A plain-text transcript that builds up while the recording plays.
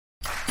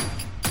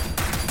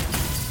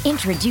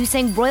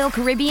Introducing Royal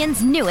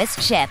Caribbean's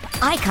newest ship,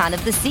 Icon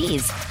of the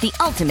Seas, the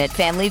ultimate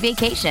family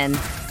vacation.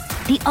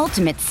 The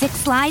ultimate 6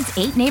 slides,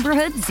 8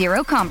 neighborhoods,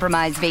 0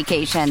 compromise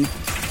vacation.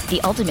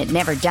 The ultimate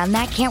never done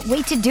that, can't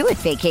wait to do it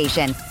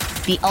vacation.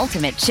 The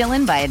ultimate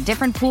chillin' by a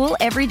different pool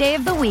every day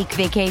of the week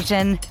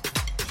vacation.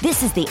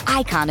 This is the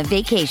Icon of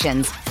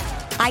vacations.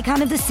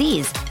 Icon of the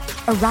Seas,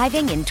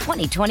 arriving in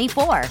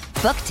 2024.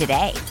 Book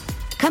today.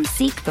 Come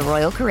seek the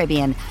Royal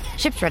Caribbean.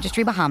 Ships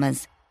Registry,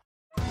 Bahamas.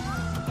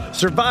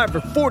 Survivor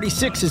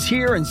 46 is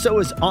here, and so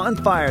is On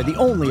Fire, the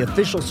only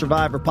official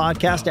Survivor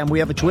podcast, and we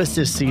have a twist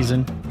this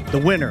season. The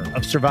winner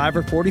of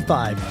Survivor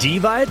 45, Dee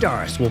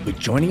Valladares, will be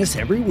joining us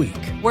every week.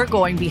 We're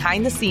going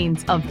behind the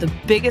scenes of the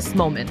biggest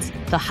moments,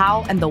 the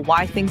how and the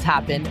why things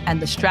happen,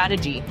 and the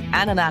strategy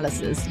and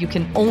analysis you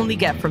can only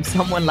get from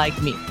someone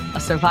like me, a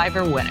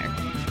Survivor winner.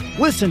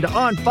 Listen to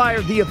On Fire,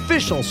 the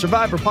official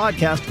Survivor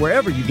podcast,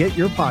 wherever you get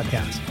your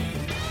podcasts.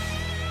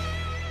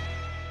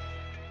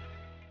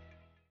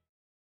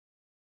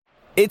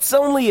 It's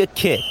only a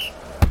kick,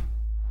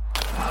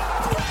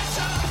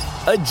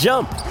 a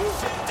jump,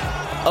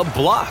 a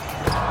block.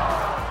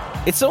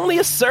 It's only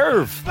a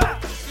serve.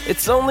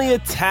 It's only a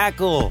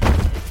tackle,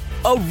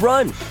 a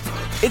run.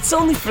 It's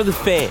only for the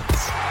fans.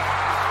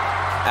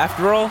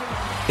 After all,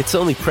 it's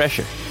only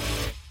pressure.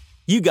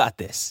 You got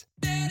this.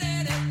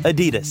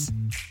 Adidas.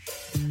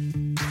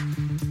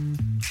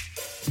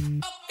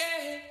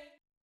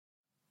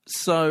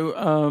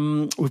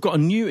 So we've got a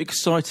new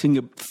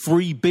exciting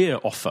free beer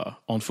offer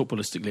on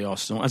Footballistically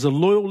Arsenal. As a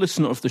loyal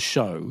listener of the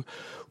show,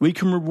 we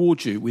can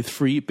reward you with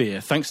free beer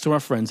thanks to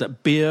our friends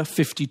at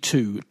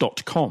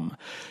beer52.com.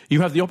 You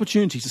have the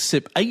opportunity to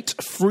sip 8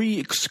 free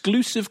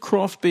exclusive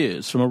craft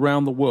beers from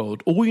around the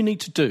world. All you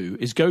need to do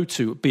is go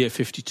to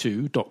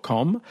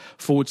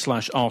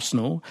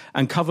beer52.com/Arsenal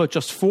and cover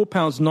just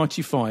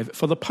 £4.95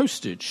 for the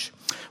postage.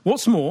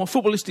 What's more,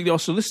 Footballistically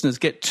Arsenal listeners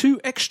get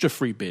 2 extra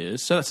free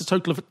beers, so that's a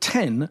total of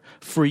 10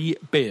 free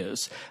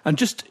beers. And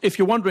just if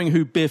you're wondering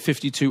who Beer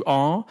 52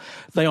 are,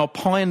 they are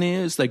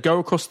pioneers. They go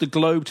across the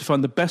globe to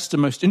find the best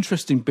and most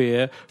interesting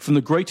beer from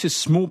the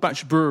greatest small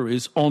batch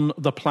breweries on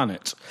the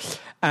planet.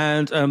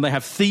 And they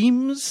have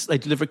themes. They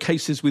deliver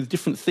cases with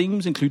different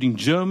themes, including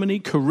Germany,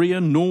 Korea,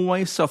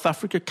 Norway, South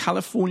Africa,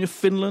 California,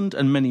 Finland,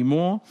 and many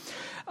more.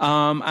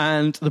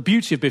 And the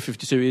beauty of Beer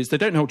 52 is they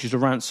don't hold you to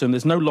ransom.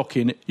 There's no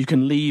lock-in. You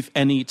can leave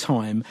any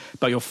time.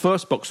 But your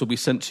first box will be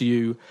sent to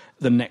you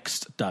the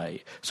next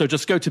day. So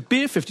just go to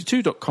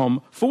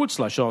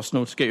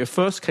beer52.com/Arsenal to get your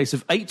first case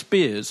of 8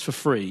 beers for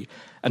free.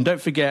 And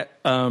don't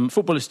forget,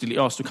 Footballistically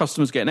Arsenal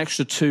customers get an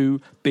extra 2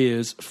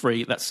 beers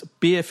free. That's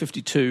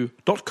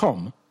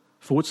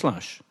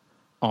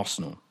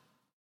beer52.com/Arsenal.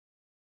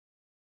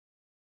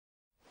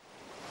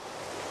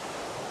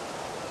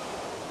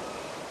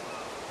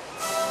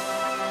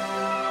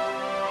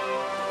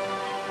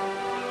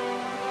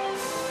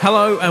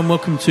 Hello and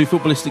welcome to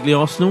Footballistically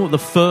Arsenal, the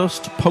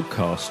first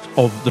podcast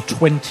of the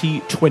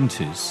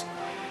 2020s.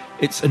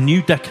 It's a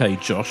new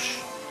decade, Josh.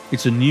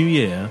 It's a new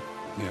year.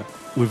 Yeah.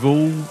 We've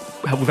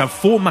had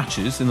 4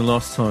 matches in the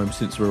last time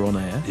since we were on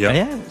air.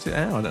 Yeah. Is it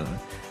air? I don't know.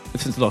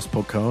 Since the last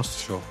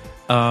podcast. Sure.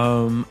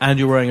 And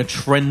you're wearing a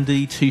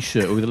trendy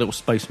T-shirt with a little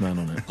spaceman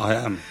on it. I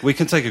am. We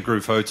can take a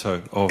group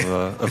photo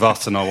of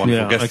us and our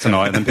wonderful guest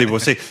tonight, and then people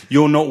will see.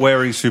 You're not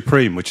wearing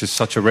Supreme, which is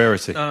such a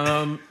rarity.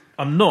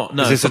 I'm not.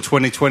 No. Is this a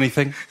 2020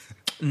 thing?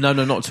 No,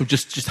 not at all.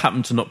 Just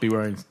happened to not be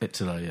wearing it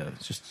today. Yeah,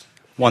 it's just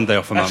one day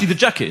off a month. Actually, the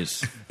jacket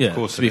is. Yeah, of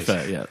course. To be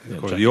fair, yeah.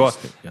 You are.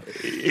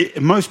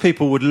 Most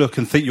people would look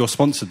and think you're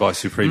sponsored by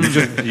Supreme.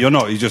 You're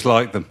not. You just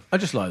like them. I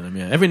just like them.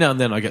 Yeah. Every now and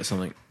then I get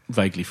something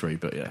vaguely free,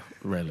 but yeah,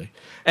 rarely.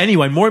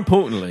 Anyway, more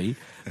importantly,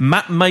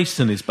 Matt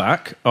Mason is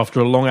back after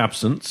a long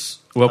absence.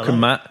 Welcome, Hello.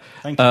 Matt.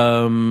 Thank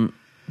you.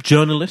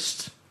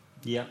 Journalist.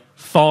 Yeah.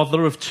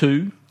 Father of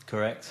 2.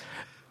 Correct.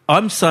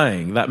 I'm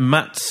saying that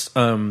Matt's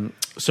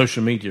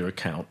social media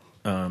account,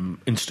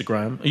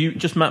 Instagram. Are you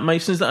just Matt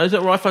Mason? Is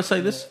that right if I say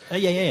this?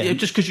 Yeah.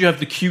 Just because you have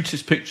the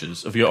cutest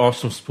pictures of your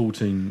Arsenal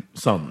supporting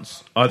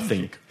sons, I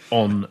think,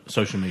 on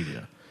social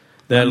media.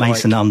 They're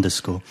Mason like,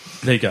 _.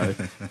 There you go.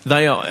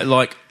 They are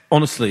like,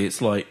 honestly,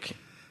 it's like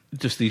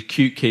just these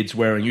cute kids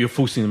wearing. You're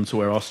forcing them to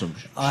wear Arsenal.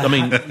 How old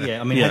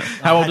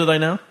are they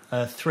now?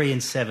 3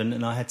 and 7,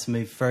 and I had to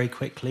move very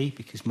quickly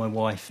because my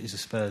wife is a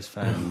Spurs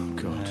fan.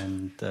 Oh God!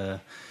 And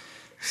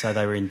so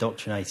they were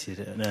indoctrinated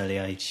at an early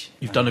age.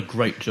 You've done a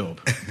great job.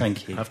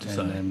 Thank you. I have to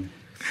say.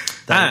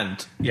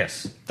 And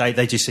yes,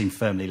 they just seem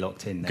firmly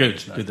locked in now. Good.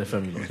 They're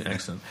firmly locked in.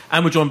 Excellent.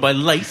 And we're joined by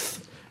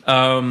Laith,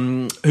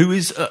 who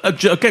is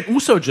again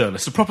also a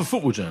journalist, a proper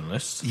football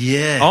journalist.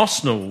 Yeah.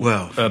 Arsenal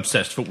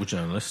obsessed football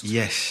journalist.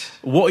 Yes.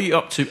 What are you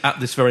up to at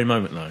this very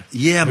moment now?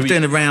 Yeah, I'm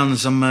doing the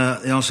rounds. I'm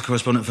the Arsenal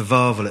correspondent for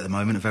Varvel at the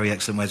moment, a very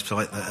excellent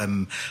website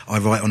that I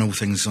write on all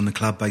things on the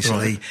club,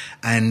 basically. Right.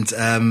 And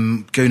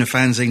Gooner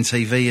Fanzine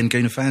TV and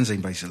Gooner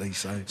Fanzine, basically.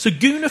 So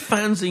Gooner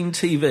Fanzine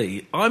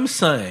TV, I'm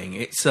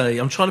saying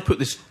I'm trying to put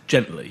this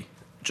gently,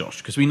 Josh,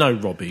 because we know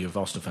Robbie of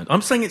Arsenal fans.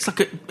 I'm saying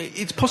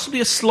it's possibly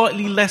a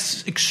slightly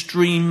less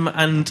extreme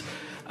and,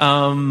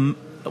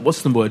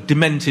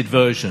 demented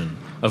version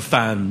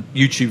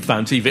YouTube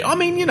fan TV. I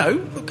mean,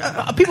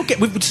 people get.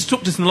 We've just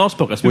talked to this in the last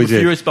podcast. We're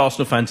furious about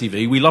Arsenal fan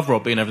TV. We love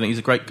Robbie and everything. He's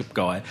a great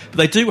guy, but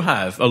they do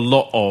have a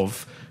lot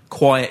of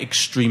quiet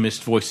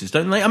extremist voices,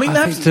 don't they? I mean,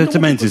 I think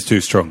Demented's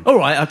too strong. All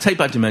right, I'll take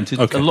back Demented.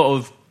 Okay. A lot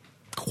of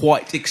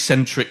quite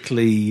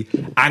eccentrically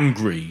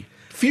angry,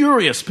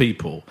 furious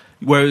people,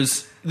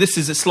 whereas this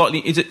is you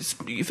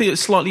think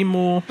it's slightly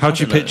more... How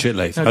do you pitch it,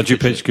 Leith? How do you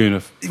pitch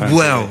Gooner?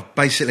 Well,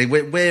 basically,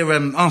 we're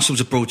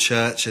Arsenal's a broad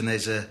church and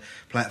there's a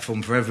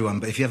platform for everyone,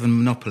 but if you have a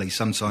monopoly,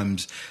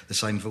 sometimes the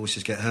same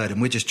voices get heard,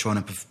 and we're just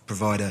trying to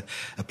provide a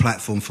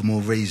platform for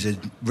more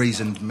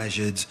reasoned,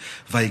 measured,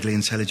 vaguely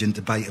intelligent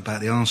debate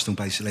about the Arsenal,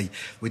 basically.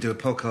 We do a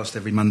podcast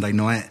every Monday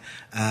night.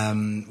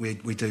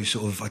 We do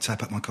I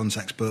tap up my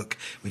contacts book.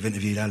 We've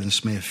interviewed Alan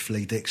Smith,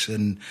 Lee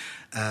Dixon.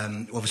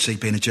 Obviously,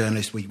 being a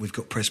journalist, we've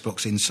got Press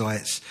Box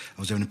Insights.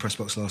 I was doing a Press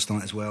Box last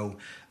night as well.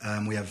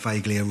 We have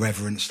vaguely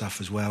irreverent stuff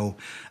as well.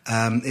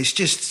 It's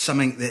just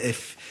something that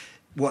if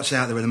what's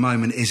out there at the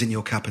moment isn't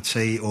your cup of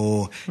tea,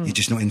 or you're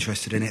just not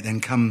interested in it,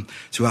 then come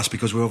to us,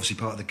 because we're obviously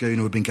part of the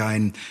Gooner. We've been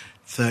going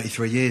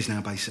 33 years now,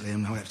 basically,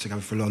 and I have to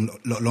go for a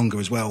lot longer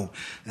as well.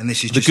 And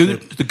this is the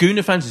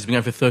Gooner fans has been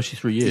going for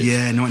 33 years.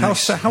 Yeah,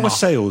 how are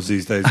sales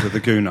these days with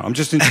the Gooner? I'm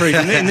just intrigued.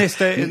 In this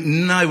day,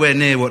 nowhere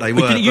near what they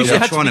were. But we're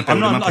trying to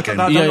build them up again.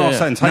 I'm not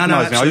saying take them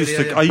out.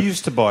 I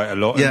used to buy it a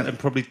lot, and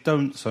probably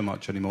don't so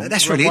much anymore.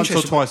 That's really once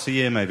interesting. or twice a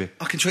year, maybe.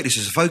 I can treat this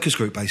as a focus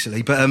group,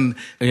 basically. But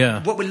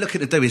what we're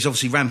looking to do is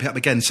obviously ramp it up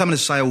again. Some of the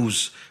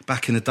sales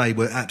back in the day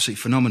were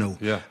absolutely phenomenal.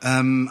 Yeah.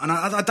 And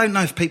I don't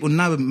know if people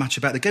know much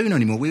about the Gooner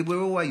anymore. We're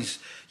always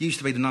used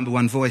to be the number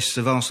one voice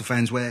of Arsenal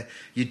fans, where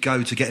you'd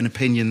go to get an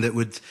opinion that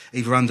would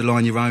either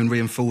underline your own,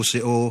 reinforce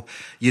it, or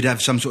you'd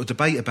have some sort of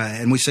debate about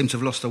it. And we seem to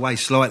have lost our way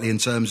slightly in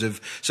terms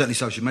of certainly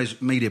social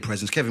media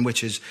presence. Kevin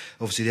Witcher's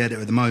obviously the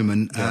editor at the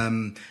moment,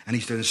 and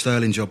he's doing a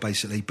sterling job,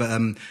 basically. But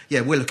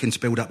we're looking to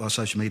build up our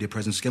social media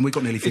presence again. We've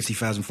got nearly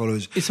 50,000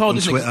 followers on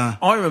Twitter.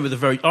 I remember the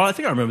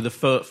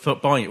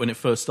buying it when it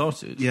first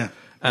started. Yeah.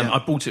 I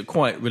bought it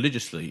quite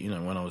religiously,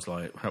 when I was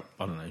like,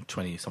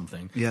 20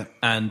 something. Yeah.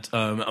 And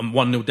I'm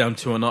 1-0 down,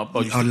 2-up.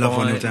 I love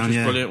 1-0 down, which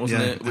was brilliant,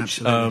 wasn't it?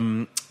 Which,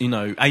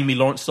 Amy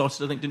Lawrence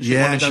started, I think, didn't she?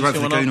 Yeah, she wrote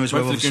for the Gooner as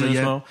well, obviously.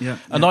 Yeah.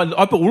 And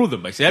I bought all of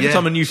them, basically. Every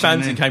time a new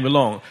fanzine came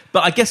along.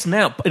 But I guess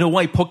now, in a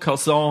way,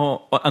 podcasts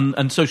are,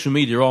 and social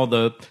media are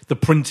the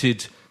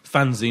printed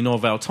fanzine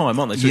of our time,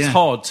 aren't they? So it's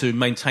hard to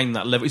maintain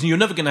that level. You're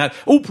never going to have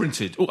all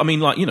printed. All the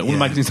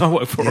magazines I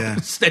work for are in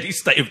a steady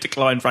state of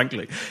decline,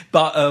 frankly.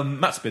 But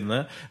Matt's been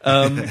there.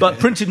 But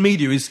printed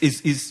media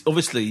is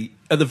obviously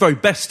at the very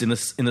best in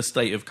a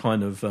state of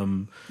kind of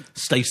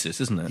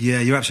stasis, isn't it? Yeah,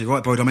 you're absolutely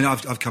right, Boyd. I mean,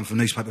 I've come from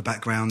a newspaper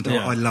background.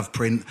 Yeah. I love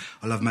print.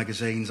 I love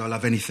magazines. I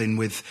love anything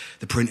with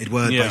the printed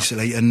word,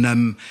 basically. And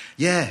no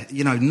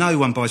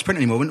one buys print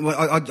anymore.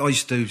 I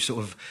used to do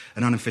sort of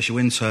an unofficial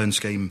intern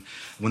scheme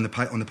on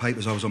the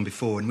papers I was on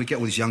before, and we'd get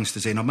all these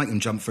youngsters in. I'd make them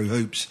jump through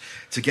hoops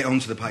to get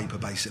onto the paper,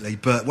 basically.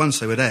 But once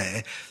they were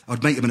there,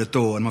 I'd meet them at a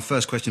door, and my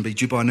first question would be,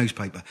 "Do you buy a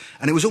newspaper?"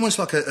 And it was almost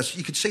like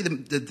you could see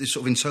the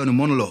sort of internal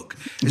monologue.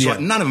 It's like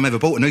none of them ever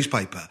bought a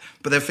newspaper,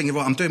 but they're thinking,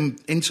 right, I'm doing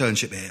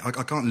internship here.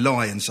 I can't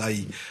lie and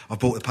say I've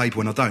bought the paper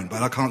when I don't,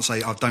 but I can't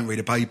say I don't read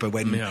a paper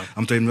when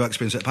I'm doing work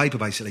experience at a paper,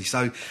 basically.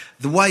 So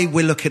the way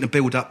we're looking to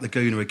build up the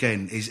Gooner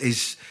again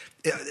is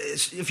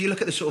if you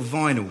look at the sort of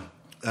vinyl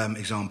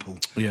example,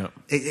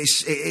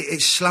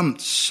 it's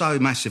slumped so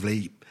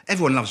massively.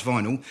 Everyone loves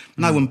vinyl.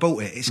 No one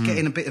bought it. It's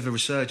getting a bit of a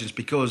resurgence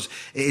because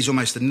it is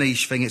almost a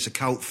niche thing. It's a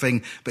cult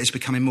thing, but it's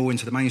becoming more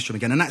into the mainstream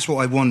again. And that's what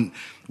I want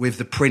with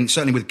the print,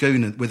 certainly with the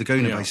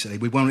Gooner, basically.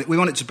 We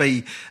want it to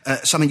be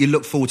something you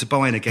look forward to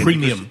buying again.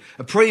 Premium.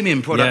 A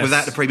premium product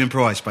without the premium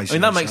price, basically. I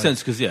mean, that makes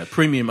sense because,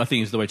 premium, I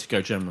think, is the way to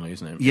go generally,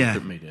 isn't it? Yeah,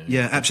 print media.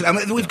 Yeah,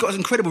 absolutely. I mean, we've got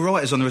incredible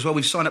writers on there as well.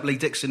 We've signed up Lee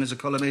Dixon as a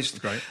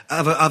columnist. Great.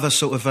 Other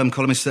sort of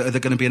columnists that are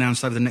going to be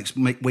announced over the next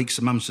weeks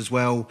and months as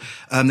well.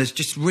 There's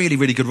just really,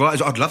 really good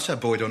writers. I'd love to have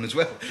Boyd on as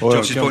well.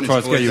 Trying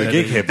to get you a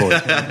gig here, Boyd.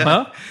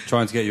 Huh?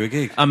 Trying to get you a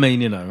gig. I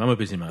mean, I'm a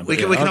busy man. We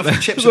can offer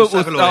chips and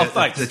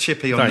Savaloy the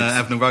Chippy on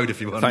Avenel Road if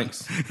you want.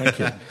 Thanks. Thank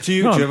you. Do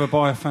you ever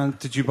buy a fan?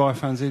 Did you buy a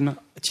fanzine?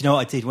 Do you know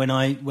what I did when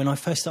I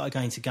first started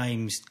going to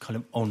games, kind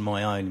of on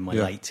my own in my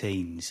late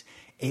teens?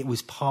 It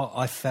was part.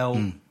 I felt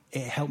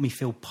it helped me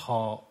feel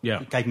part.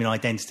 Yeah. It gave me an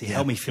identity. It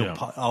helped me feel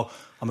part. Oh,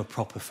 I'm a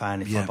proper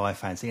fan if I buy a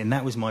fanzine, and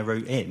that was my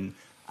route in.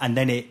 And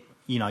then it.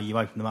 You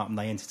open them up and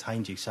they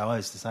entertained you. So I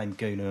was the same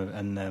Gooner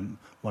and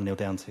 1-0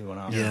 down, 2-1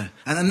 up. Yeah,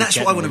 and that's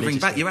what I want to bring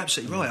back. You're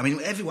absolutely right. I mean,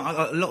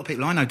 a lot of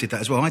people I know did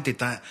that as well. I did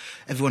that.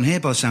 Everyone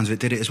here, by the sounds of it,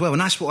 did it as well. And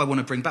that's what I want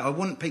to bring back. I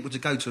want people to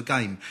go to a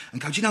game and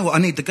go, do you know what? I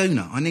need the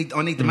Gooner. I need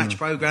the match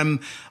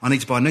programme. I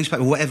need to buy a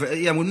newspaper, whatever.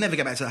 Yeah, we'll never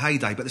get back to the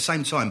heyday. But at the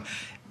same time,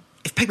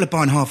 if people are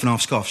buying half and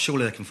half scoff,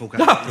 surely they can fork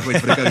out for the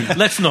Gooner.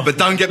 Let's not. But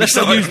don't get me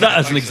started. Let's not use that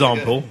as an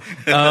example.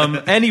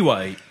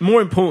 Anyway,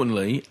 more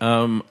importantly,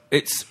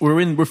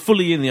 we're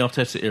fully in the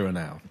Arteta era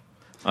now.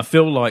 I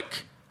feel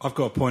like I've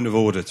got a point of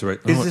order to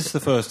it. Is this the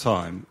first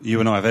time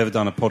you and I have ever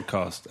done a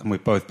podcast and we're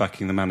both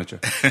backing the manager?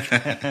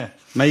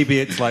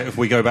 Maybe it's like if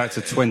we go back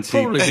to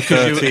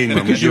 2013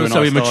 because you were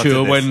so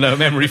immature when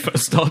Emery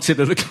first started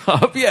at the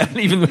club. Yeah,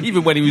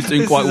 even when he was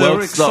doing quite well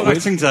to start with.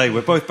 This is an exciting day.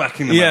 We're both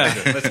backing the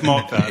manager. Let's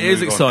mark that. It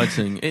is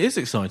exciting. It is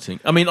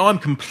exciting. I mean, I'm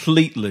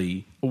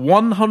completely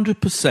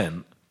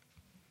 100%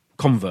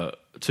 convert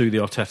to the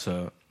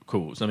Arteta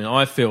cause. I mean,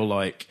 I feel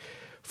like...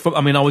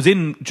 I was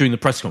in during the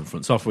press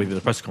conference, halfway through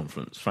the press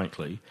conference,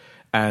 frankly,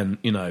 and,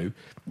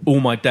 all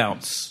my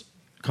doubts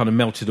kind of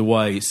melted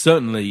away.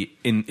 Certainly,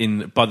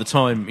 by the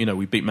time,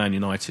 we beat Man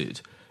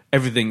United,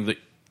 everything that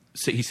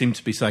he seemed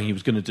to be saying he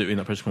was going to do in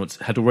that press conference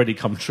had already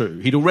come true.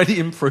 He'd already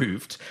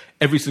improved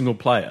every single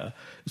player,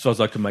 as far as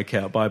I can make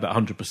out, by about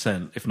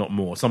 100%, if not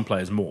more. Some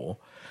players more.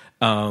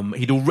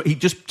 He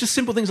just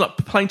simple things like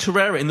playing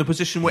Torreira in the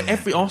position where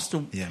every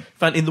Arsenal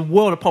fan in the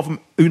world, apart from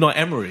Unai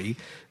Emery,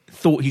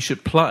 thought he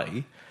should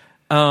play.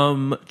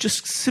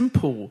 Just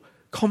simple,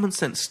 common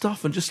sense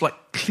stuff, and just like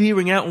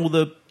clearing out all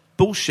the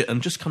bullshit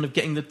and just kind of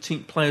getting the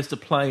team players to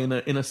play in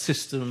a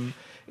system,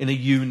 in a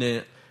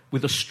unit,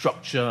 with a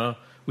structure,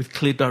 with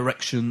clear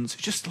directions.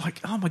 It's just like,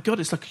 oh my God,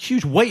 it's like a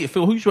huge weight. I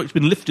feel a huge weight's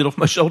been lifted off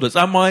my shoulders.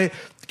 Am I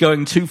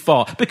going too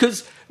far?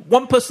 Because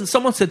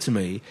someone said to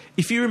me,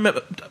 if you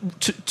remember,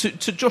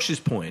 to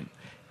Josh's point,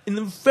 in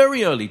the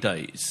very early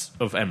days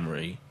of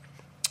Emery,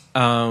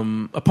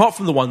 apart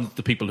from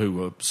the people who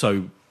were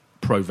so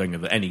pro-Wenger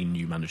that any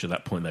new manager at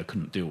that point they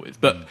couldn't deal with.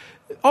 But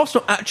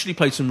Arsenal actually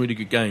played some really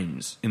good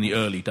games in the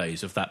early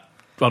days of that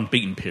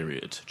unbeaten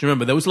period. Do you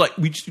remember? There was like,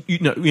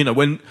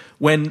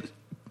 when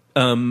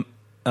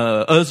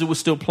Ozil was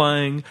still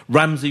playing,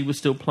 Ramsey was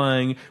still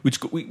playing,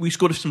 we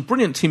scored some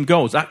brilliant team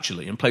goals,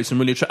 actually, and played some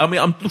really...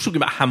 I'm talking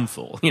about a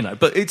handful,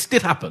 but it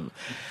did happen.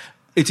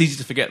 It's easy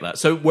to forget that.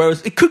 So,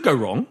 whereas it could go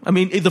wrong. I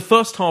mean, in the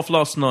first half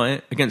last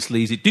night against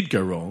Leeds, it did go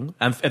wrong,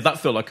 and that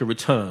felt like a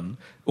return,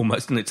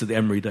 almost, to the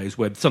Emery days,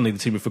 where suddenly the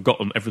team had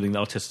forgotten everything that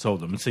Arteta told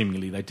them, and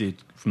seemingly they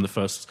did from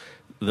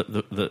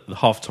the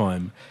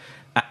half-time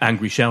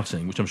angry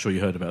shouting, which I'm sure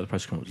you heard about at the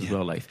press conference as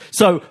well, Leith.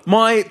 So,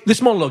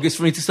 this monologue is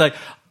for me to say,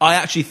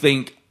 I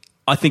think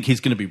he's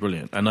going to be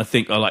brilliant, and I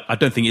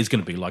don't think it's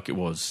going to be like it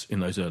was in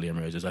those early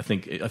Emery days. I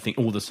think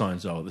all the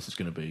signs are this is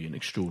going to be an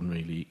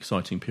extraordinarily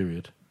exciting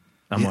period.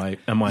 Am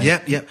I? Yeah.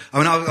 I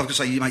mean, I've got to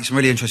say, you make some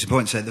really interesting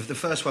points there. The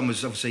first one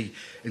was obviously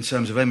in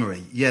terms of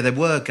Emery. Yeah, there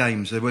were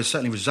games, there were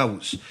certainly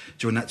results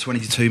during that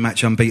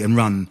 22-match unbeaten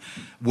run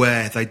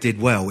where they did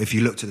well. If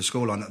you looked at the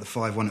scoreline, like the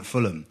 5-1 at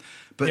Fulham.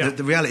 But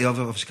the reality, I've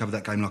obviously covered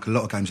that game like a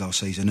lot of games last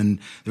season, and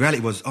the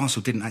reality was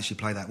Arsenal didn't actually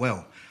play that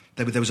well.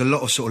 There was a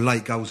lot of sort of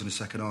late goals in the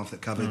second half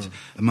that covered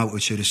a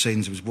multitude of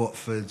sins. There was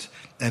Watford,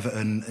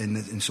 Everton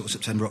in sort of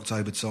September,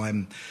 October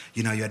time.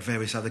 You had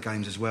various other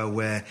games as well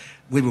where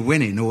we were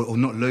winning or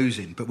not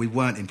losing, but we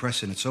weren't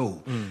impressing at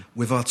all.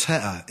 With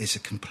Arteta, it's a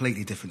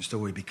completely different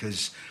story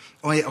because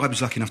I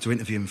was lucky enough to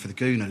interview him for the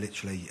Gooner,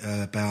 literally,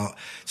 about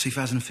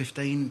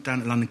 2015,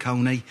 down at London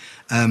Colney.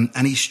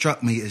 And he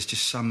struck me as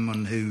just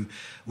someone who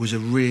was a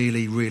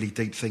really, really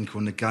deep thinker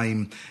on the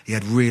game. He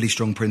had really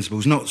strong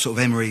principles, not sort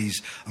of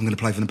Emery's, I'm going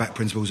to play from the back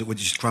principles that were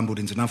just crumbled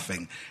into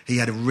nothing. He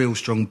had a real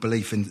strong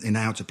belief in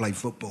how to play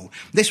football.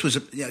 This was,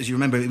 as you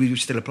remember, he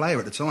was still a player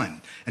at the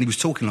time, and he was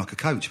talking like a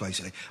coach,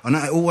 basically. And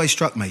that always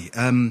struck me.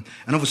 And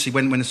obviously,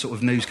 when the sort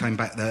of news came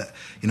back that,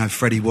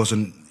 Freddie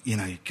wasn't,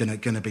 going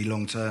to be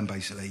long term,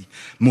 basically,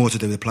 more to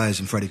do with players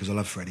than Freddie, because I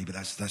love Freddie, but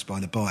that's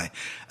by the by.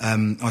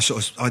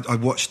 I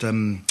watched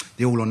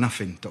the All or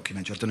Nothing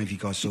documentary. I don't know if you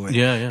guys saw it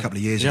a couple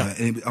of years ago.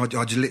 And I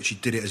just literally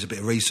did it as a bit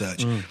of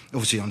research.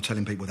 Obviously, I'm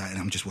telling people that, and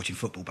I'm just watching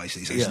football,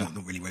 basically, so it's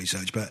not really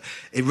research, but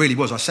it really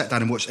was. I sat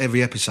down and watched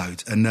every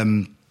episode,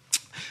 and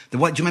do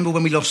you remember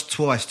when we lost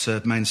twice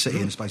to Man City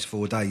in the space of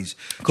 4 days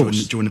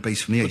during the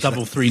Beast from the East?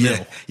 Double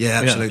 3-0.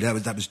 Yeah, absolutely. Yeah.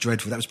 That was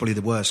dreadful. That was probably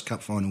the worst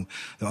cup final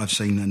that I've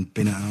seen and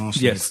been at an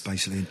Arsenal,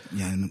 basically.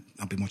 Yeah, and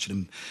I've been watching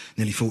them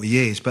nearly 40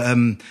 years. But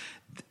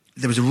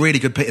there was a really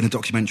good bit in the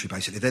documentary,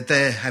 basically.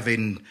 They're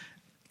having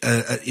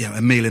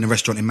a meal in a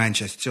restaurant in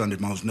Manchester,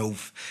 200 miles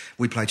north.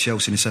 We played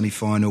Chelsea in the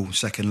semi-final,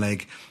 second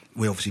leg.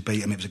 We obviously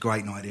beat them. It was a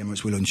great night at the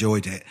Emirates. We all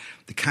enjoyed it.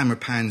 The camera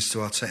pans to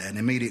Arteta, and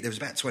immediately there was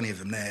about 20 of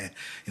them there.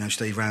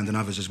 Steve Round and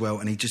others as well.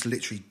 And he just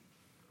literally,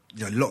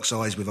 locks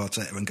eyes with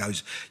Arteta and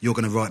goes, "You're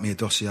going to write me a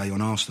dossier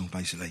on Arsenal,"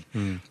 basically.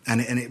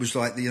 And it was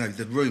like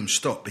the room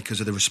stopped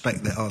because of the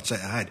respect that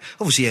Arteta had.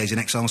 Obviously, he's an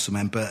ex-Arsenal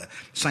man, but at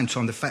the same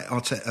time, the fact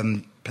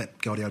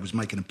Pep Guardiola was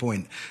making a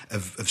point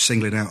of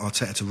singling out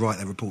Arteta to write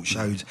that report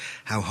showed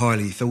how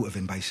highly he thought of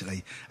him,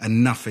 basically.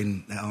 And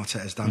nothing that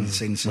Arteta's done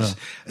since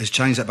has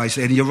changed that,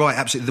 basically. And you're right,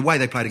 absolutely. The way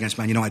they played against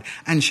Man United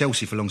and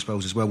Chelsea for long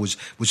spells as well was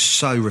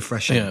so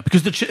refreshing. Yeah,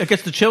 because I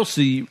guess the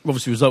Chelsea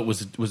obviously result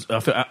was I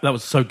feel that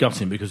was so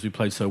gutting because we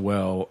played so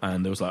well,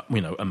 and there was a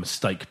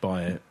mistake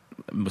by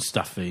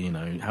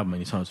Mustafi. How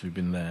many times have we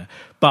been there?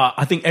 But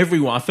I think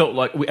I felt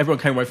like everyone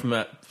came away from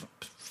that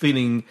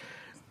feeling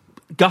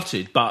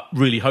gutted, but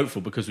really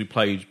hopeful because we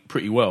played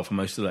pretty well for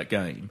most of that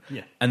game.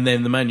 Yeah. And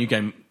then the Man U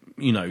game,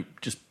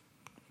 just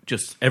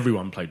just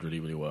everyone played really,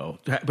 really well.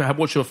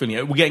 What's your feeling?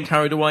 Are we getting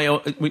carried away,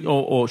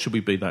 or should we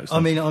be that?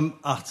 I mean, I'm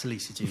utterly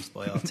seduced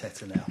by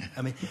Arteta now.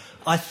 I mean,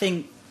 I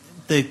think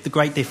the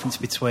great difference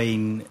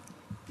between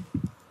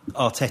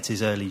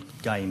Arteta's early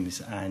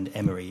games and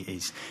Emery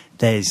is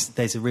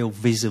there's a real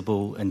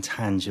visible and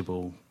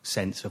tangible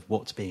sense of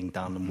what's being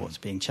done and what's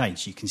being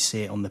changed. You can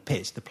see it on the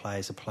pitch. The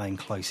players are playing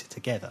closer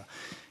together.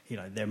 You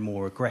know, they're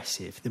more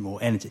aggressive, they're more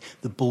energy.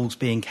 The ball's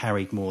being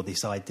carried more,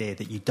 this idea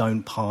that you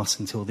don't pass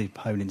until the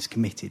opponent's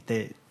committed.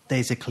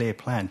 There's a clear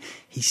plan.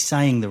 He's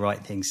saying the right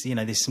things. You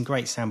know, there's some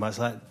great soundbites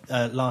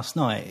like last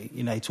night,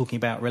 you know, talking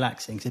about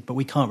relaxing. He said, but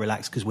we can't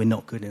relax because we're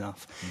not good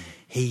enough.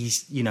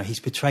 He's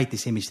portrayed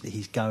this image that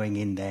he's going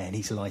in there and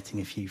he's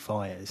lighting a few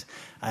fires.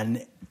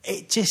 And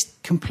it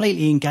just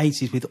completely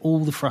engages with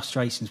all the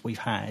frustrations we've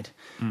had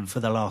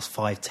for the last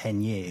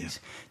 5-10 years.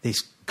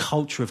 This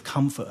culture of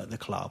comfort at the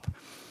club.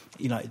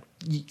 You know,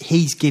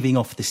 he's giving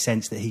off the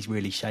sense that he's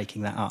really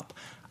shaking that up,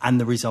 and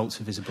the results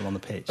are visible on the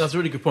pitch. That's a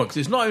really good point, because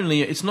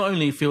it's not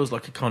only feels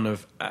like a kind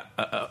of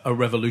a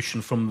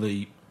revolution from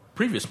the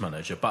previous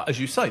manager, but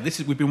as you say,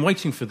 we've been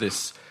waiting for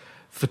this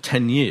for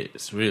 10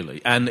 years,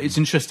 really. And it's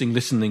interesting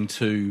listening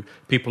to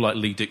people like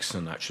Lee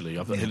Dixon, actually.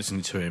 I've been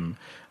listening to him.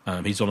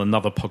 He's on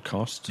another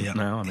podcast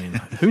now. I mean,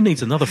 who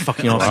needs another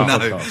fucking Arsenal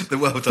podcast? The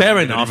world fair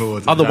enough.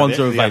 Other ones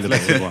are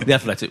available. The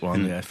Athletic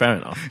one, yeah,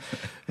 fair ch.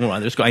 All right,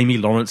 there's got Amy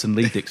Lawrence and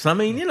Lee Dixon. I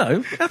mean, you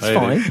know, that's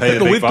fine.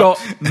 But we've got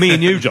me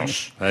and you,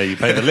 Josh. You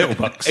pay the little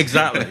bucks.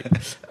 Exactly.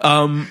 But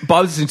I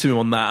was listening to him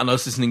on that, and I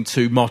was listening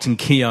to Martin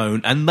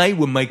Keown, and they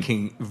were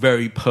making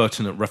very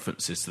pertinent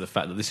references to the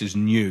fact that this is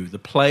new. The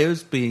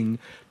players being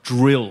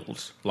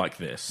drilled like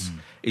this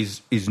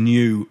is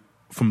new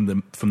from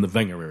the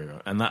Wenger era,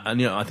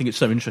 and you know, I think it's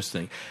so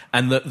interesting.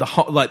 And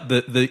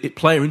the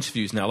player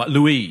interviews now, like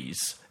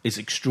Luiz, is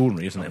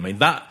extraordinary, isn't it? I mean,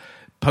 that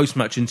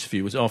post-match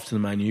interview was after the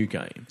Man U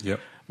game. Yep.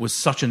 Was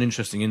such an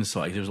interesting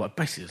insight. It was like,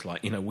 basically, it's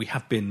like, you know, we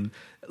have been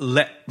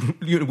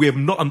we have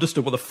not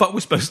understood what the fuck we're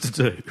supposed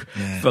to do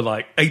for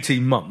like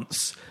 18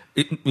 months.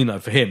 You know,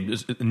 for him,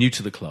 new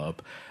to the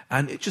club.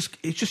 And it just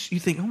you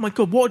think, oh my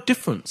God, what a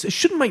difference. It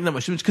shouldn't make that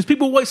much difference, because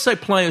people always say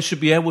players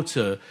should be able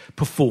to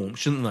perform,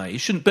 shouldn't they? You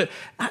shouldn't. But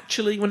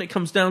actually, when it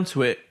comes down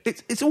to it,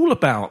 it's all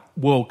about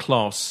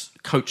world-class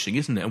coaching,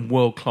 isn't it? And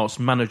world-class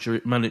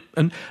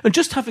and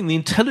just having the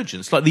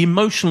intelligence, like the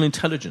emotional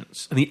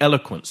intelligence and the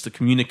eloquence to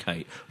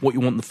communicate what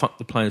you want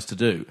the players to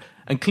do.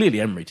 And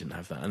clearly Emery didn't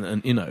have that.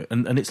 And you know,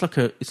 and it's like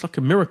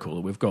a miracle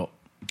that we've got.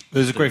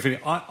 There's a great feeling.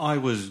 I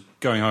was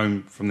going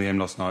home from the M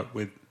last night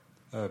with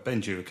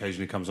Benji, who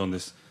occasionally comes on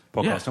this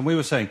podcast, and we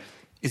were saying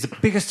is the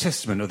biggest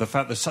testament of the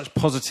fact there's such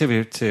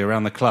positivity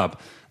around the club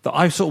that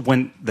I sort of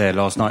went there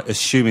last night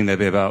assuming there'd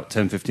be about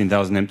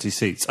 10,000-15,000 empty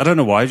seats. I don't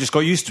know why, I just got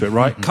used to it,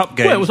 right? Cup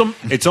game,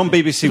 it's on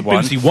BBC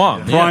One. BBC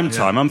One. Prime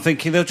time. I'm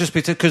thinking they'll just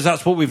be... Because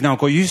that's what we've now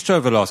got used to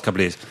over the last couple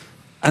of years.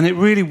 And it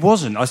really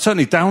wasn't. I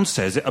certainly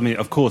downstairs, I mean,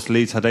 of course,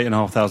 Leeds had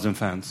 8,500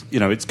 fans.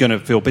 You know, it's going to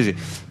feel busy.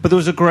 But there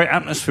was a great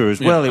atmosphere as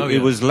well. It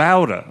was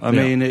louder. I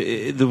mean,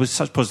 there was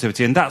such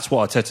positivity. And that's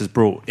what Arteta's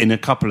brought in a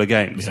couple of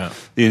games. Yeah.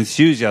 The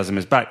enthusiasm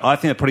is back. I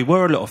think there probably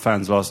were a lot of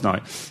fans last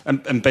night.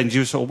 And Benji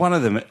was sort of one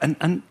of them.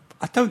 And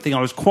I don't think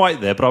I was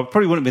quite there, but I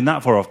probably wouldn't have been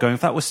that far off going,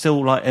 if that was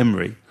still like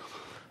Emery.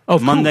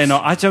 Monday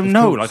night, I don't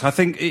know. Like, I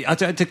think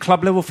the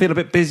club level feel a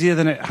bit busier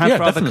than it had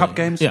for other cup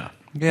games.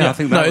 Yeah, I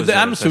think that was the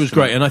atmosphere was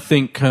great, and I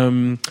think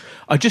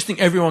I just think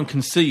everyone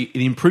can see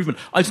the improvement.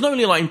 It's not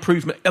only like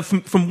improvement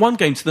from one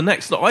game to the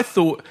next. Like, I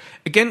thought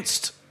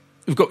against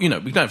we don't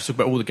have to talk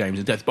about all the games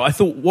in depth, but I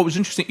thought what was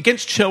interesting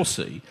against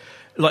Chelsea,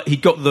 like he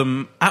got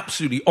them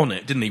absolutely on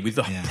it, didn't he? With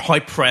the high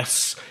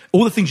press,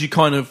 all the things you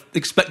kind of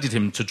expected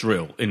him to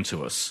drill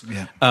into us.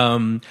 Yeah.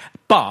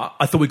 But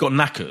I thought we got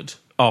knackered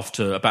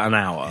after about an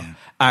hour,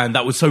 and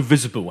that was so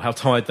visible how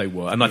tired they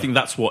were, and I think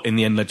that's what in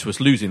the end led to us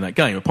losing that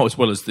game, as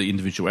well as the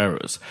individual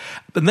errors.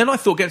 But then I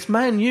thought against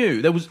Man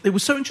U, it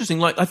was so interesting.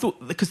 Like, I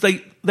thought, because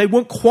they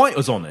weren't quite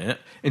as on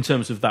it in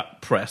terms of that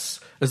press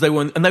as they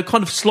were, and they were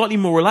kind of slightly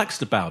more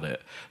relaxed about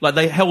it. Like,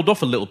 they held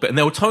off a little bit, and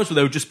there were times where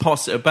they would just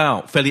pass it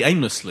about fairly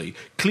aimlessly,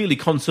 clearly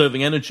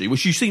conserving energy,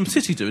 which you see Man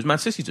City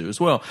do as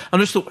well. And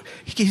I just thought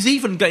he's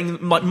even getting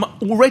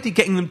already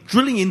getting them,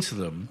 drilling into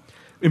them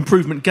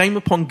improvement game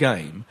upon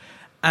game.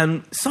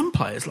 And some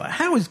players, like,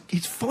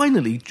 he's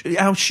finally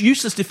our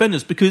useless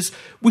defenders, because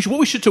what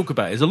we should talk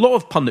about is a lot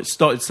of pundits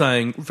started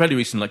saying fairly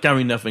recently, like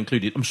Gary Neville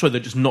included, I'm sure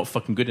they're just not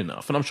fucking good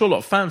enough. And I'm sure a lot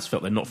of fans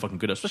felt they're not fucking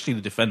good enough, especially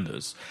the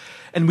defenders.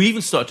 And we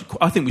even started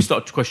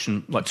to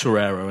question, like,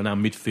 Torreira and our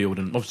midfield,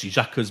 and obviously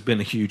Xhaka's been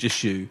a huge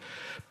issue.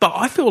 But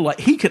I feel like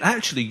he could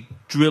actually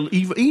drill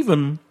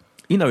even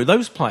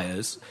those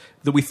players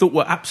that we thought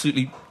were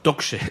absolutely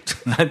dog shit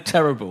and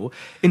terrible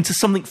into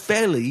something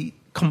fairly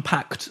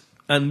compact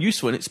and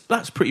useful, and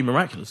that's pretty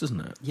miraculous,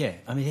 isn't it? Yeah,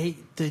 I mean,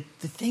 the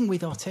thing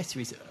with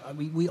Arteta is,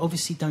 we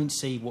obviously don't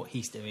see what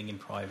he's doing in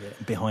private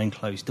and behind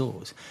closed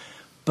doors,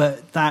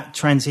 but that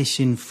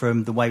transition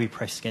from the way we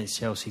pressed against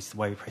Chelsea to the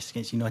way we pressed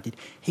against United,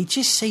 he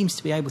just seems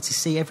to be able to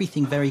see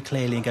everything very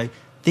clearly and go,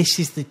 this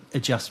is the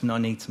adjustment I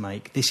need to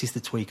make, this is the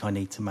tweak I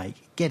need to make,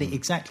 get it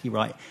exactly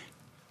right,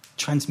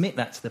 transmit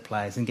that to the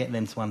players and get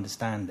them to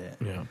understand it.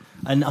 Yeah.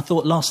 And I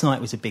thought last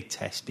night was a big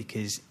test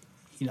because,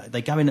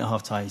 they go in at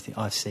half-time and think,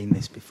 I've seen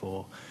this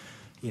before.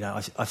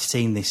 I've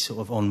seen this sort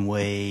of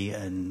ennui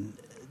and,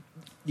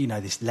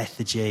 this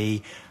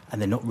lethargy,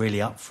 and they're not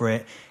really up for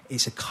it.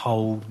 It's a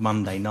cold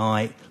Monday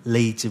night.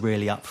 Leeds are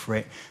really up for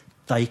it.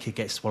 They could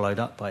get swallowed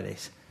up by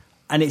this.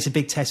 And it's a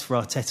big test for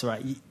Arteta.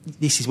 Right?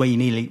 This is where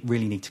you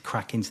really need to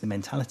crack into the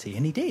mentality.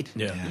 And he did.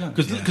 Yeah.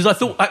 Because I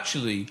thought,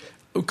 actually,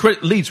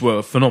 Leeds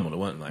were phenomenal,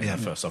 weren't they, in that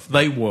first half?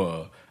 They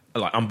were...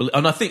 unbelievable.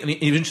 And I think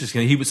it was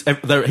interesting. He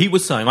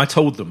was saying, I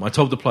told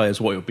the players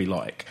what it would be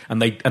like,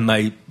 and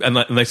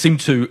they seemed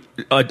to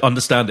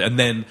understand it. And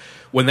then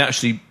when they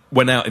actually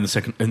went out in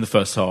the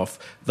first half,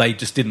 they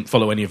just didn't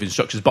follow any of his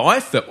instructions. But I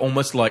felt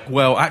almost like,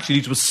 well, actually,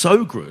 Leeds was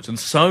so good and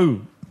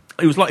so.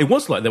 It was like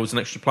there was an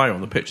extra player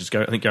on the pitch, as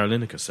I think Gary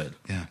Lineker said.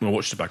 Yeah. When I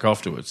watched it back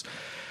afterwards.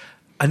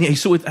 And he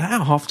saw it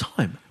at half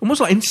time.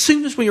 Almost like as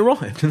soon as we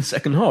arrived in the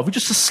second half, we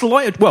just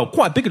quite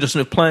a big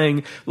adjustment of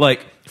playing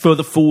like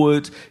further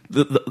forward,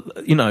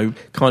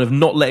 kind of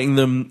not letting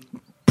them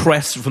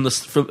press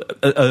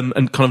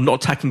and kind of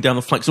not attacking down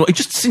the flanks. It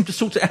just seemed to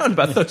sort it out in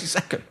about 30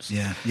 seconds.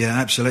 Yeah,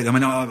 absolutely. I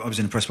mean, I was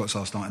in the press box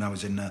last night and I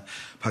was in a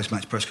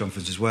post-match press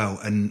conference as well,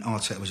 and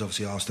Arteta was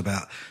obviously asked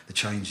about the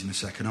change in the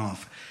second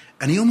half.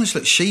 And he almost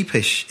looked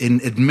sheepish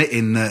in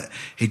admitting that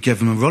he'd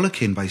given them a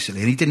rollicking,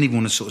 basically. And he didn't even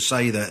want to sort of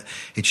say that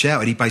he'd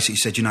shouted. He basically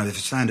said, if the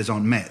standards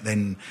aren't met,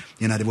 then,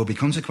 there will be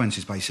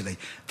consequences, basically.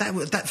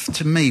 That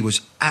to me,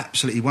 was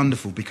absolutely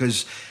wonderful,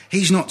 because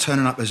he's not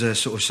turning up as a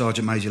sort of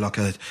Sergeant Major,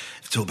 talk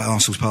about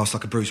Arsenal's past,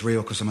 like a Bruce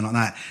Rioch or something like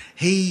that.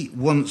 He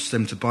wants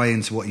them to buy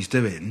into what he's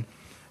doing.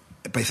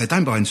 But if they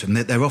don't buy into him,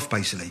 they're off,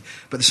 basically.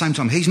 But at the same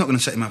time, he's not going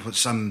to set him up with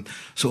some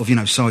sort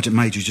of, Sergeant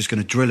Major who's just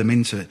going to drill him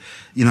into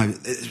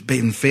it,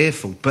 being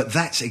fearful. But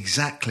that's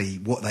exactly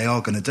what they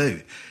are going to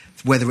do.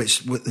 Whether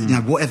it's,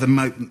 whatever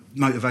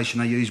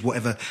motivation they use,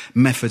 whatever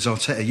methods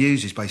Arteta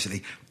uses,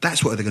 basically,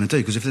 that's what they're going to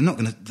do. Because if they're not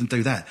going to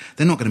do that,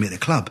 they're not going to be at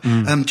the club.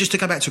 Just to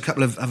go back to a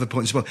couple of other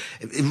points as well,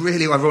 it's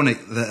really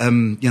ironic that,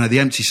 the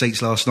empty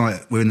seats last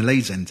night were in the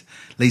Leeds end.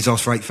 Leeds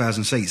asked for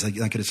 8,000 seats. They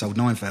could have sold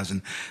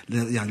 9,000.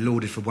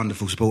 Lauded for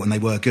wonderful sport, and they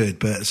were good.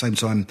 But at the same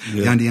time,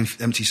 the only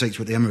empty seats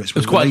were at the Emirates. It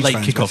was quite a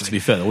late kick-off, to be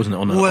fair, wasn't it,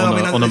 on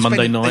a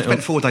Monday night? They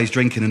spent 4 days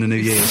drinking in the New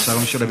Year, so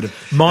I'm sure they would have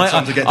had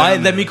time to get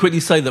down. Let me quickly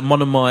say that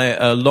one of my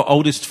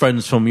oldest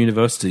friends from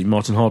university,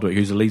 Martin Hardwick,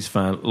 who's a Leeds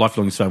fan,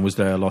 lifelong Leeds fan, was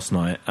there last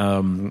night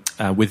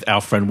with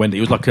our friend Wendy.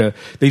 It was like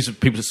these are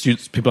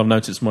people I've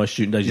noticed my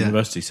student days at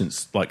university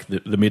since like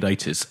the mid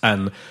 '80s,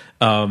 and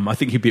I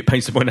think he'd be at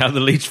pains to point out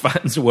the Leeds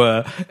fans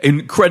were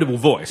incredible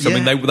voice. I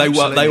mean, they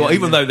were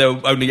even though they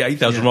were only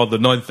 8,000 rather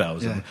than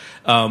 9,000,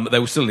 they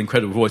were still an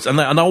incredible voice. And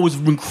I was,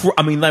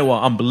 they were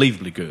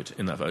unbelievably good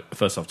in that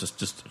first half.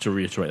 Just to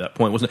reiterate that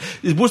point, wasn't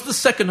it? Was the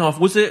second half?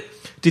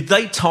 Did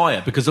they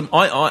tire? Because a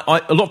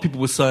lot of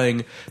people were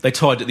saying they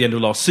tired at the end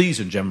of last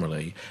season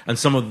generally, and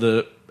some of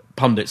the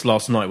pundits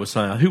last night were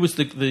saying, who was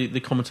the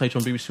commentator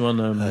on BBC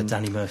One?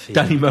 Danny Murphy.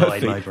 Danny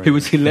Murphy, who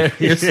was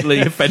hilariously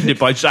offended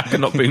by Xhaka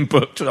not being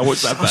booked. I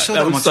watched that back.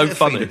 That was so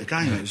funny.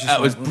 That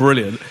was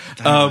brilliant.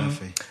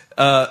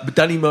 But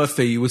Danny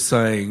Murphy was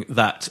saying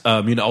that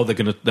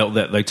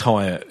they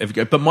tire every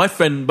game. But my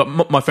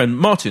friend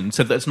Martin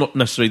said that's not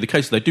necessarily the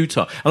case. They do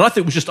tire, and I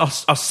think it was just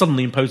us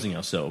suddenly imposing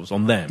ourselves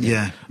on them.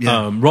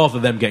 Rather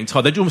than them getting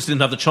tired, they almost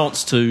didn't have the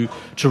chance to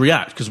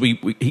react because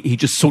he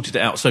just sorted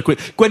it out so quick.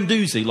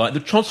 Guendouzi, like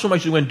the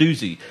transformation of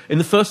Guendouzi in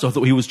the first half, I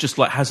thought he was just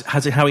like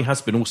how he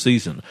has been all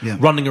season,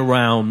 running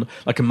around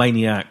like a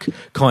maniac,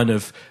 kind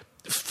of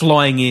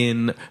flying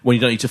in when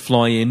you don't need to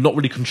fly in, not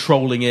really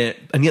controlling it,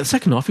 and yet the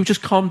second half he would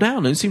just calm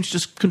down and seems to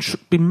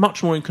just be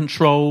much more in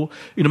control,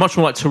 much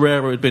more like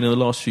Torreira had been in the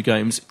last few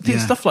games.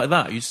 Stuff like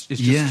that is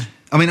just...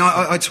 I mean,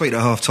 I tweeted at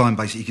half time,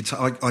 basically.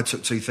 I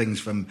took two things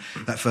from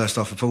that first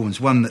half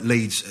performance. One, that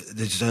Leeds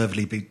deserve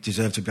to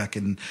be back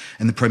in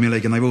the Premier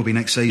League, and they will be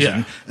next season.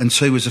 Yeah. And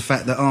two was the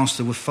fact that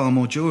Arsenal were far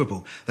more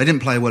durable. They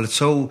didn't play well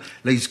at all.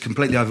 Leeds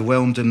completely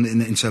overwhelmed them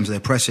in terms of their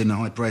pressing, the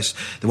high press,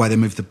 the way they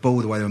moved the ball,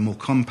 the way they were more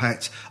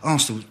compact.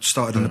 Arsenal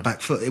started on the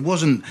back foot. It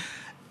wasn't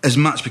as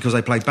much because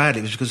they played badly,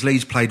 it was because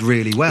Leeds played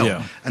really well.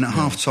 Yeah. And at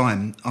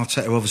half-time,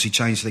 Arteta obviously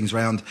changed things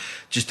around,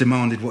 just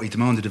demanded what he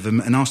demanded of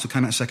them, and Arsenal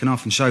came out second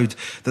half and showed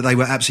that they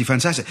were absolutely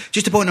fantastic.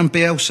 Just a point on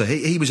Bielsa,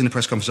 he was in the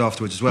press conference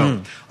afterwards as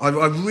well. I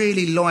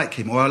really like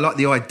him, or I like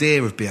the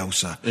idea of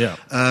Bielsa. Yeah.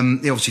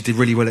 He obviously did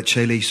really well at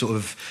Chile, sort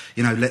of,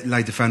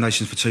 laid the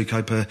foundations for two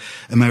Copa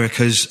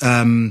Americas. He's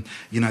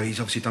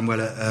obviously done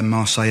well at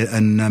Marseille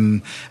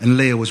and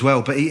Lille as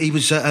well, but he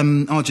was at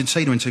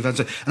Argentina in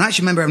 2002. And I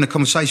actually remember having a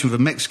conversation with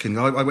a Mexican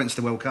guy. I went to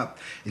the World Cup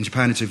in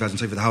Japan in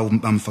 2002 for the whole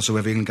month or so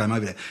of England game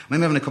over there. I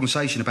remember having a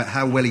conversation about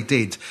how well he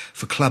did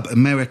for Club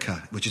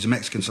America, which is a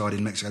Mexican side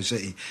in Mexico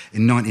City,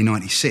 in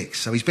 1996.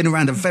 So he's been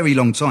around a very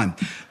long time.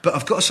 But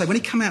I've got to say, when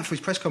he came out for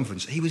his press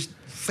conference, he was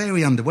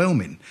very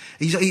underwhelming.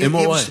 In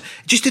what way?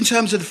 Just in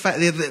terms of the fact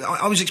that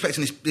I was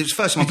expecting this. It was the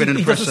first time I've been in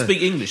a press. He doesn't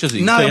speak English, does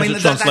he? No, so I mean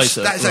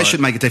that that should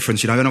make a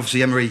difference, you know. And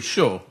obviously Emery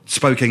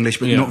spoke English,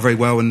 but not very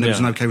well, and there was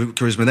no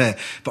charisma there.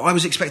 But I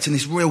was expecting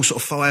this real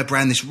sort of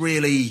firebrand. This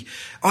really,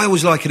 I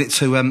always liken it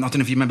to. I don't know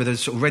if you remember the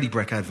sort of Ready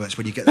Brek adverts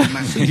when you get that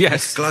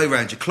massive glow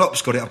around you.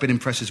 Klopp's got it. I've been in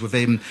presses with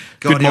him.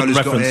 Guardiola's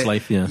got it.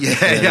 Leif,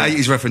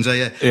 he's reference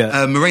there.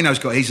 Mourinho's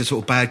got it. He's a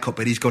sort of bad cop,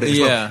 but he's got it as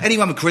well.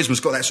 Anyone with charisma's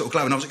got that sort of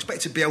glow, and I was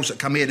expecting Bielsa to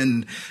come in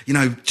and, you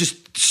know,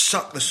 just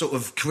suck the sort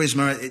of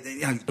charisma,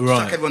 you know,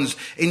 suck everyone's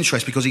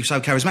interest because he's so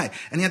charismatic.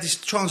 And he had this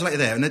translator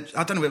there, and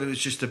I don't know whether it was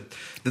just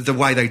the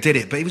way they did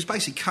it, but he was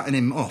basically cutting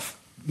him off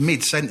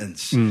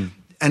mid-sentence.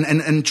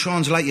 And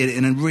translated it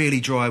in a really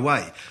dry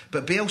way.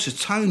 But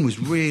Bielsa's tone was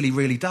really,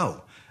 really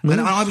dull. And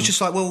I was just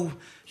like, well,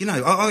 you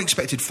know, I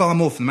expected far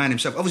more from the man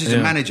himself. Obviously, he's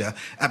a manager,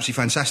 absolutely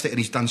fantastic, and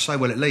he's done so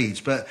well at Leeds.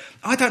 But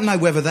I don't know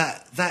whether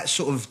that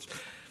sort of,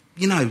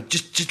 you know,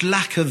 just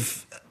lack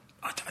of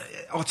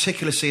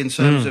articulacy in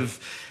terms of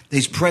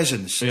his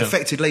presence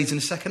affected Leeds in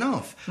the second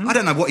half. I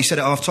don't know what he said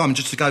at half-time,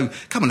 just to go,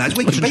 come on, lads,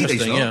 we can beat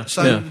these lot.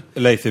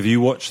 Leif, have you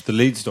watched the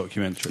Leeds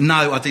documentary?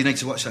 No, I do need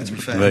to watch that, to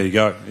be fair. There you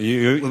go.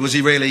 Was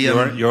he really...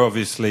 You're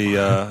obviously,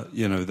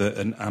 you know,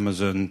 an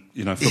Amazon,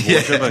 you know, football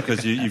watcher,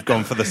 because you've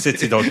gone for the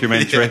City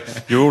documentary.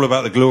 You're all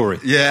about the glory.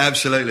 Yeah,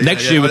 absolutely.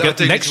 Next year, we're going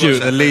to get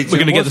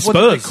the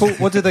Spurs.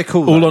 What did they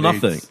call All or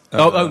Nothing. I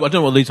don't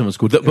know what Leeds one was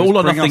called. But All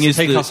or Nothing is...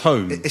 Take us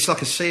home. It's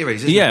like a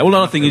series, isn't it? Yeah, All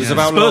or Nothing is... It's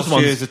about last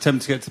year's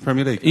attempt to get to the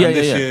Premier League.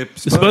 Yeah,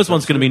 the Spurs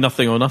one's going to be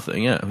Nothing or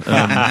Nothing, In your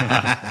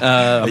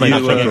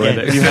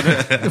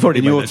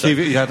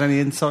TV, you had any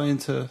insight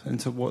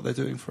into what they're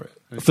doing for it?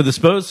 For the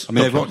Spurs? I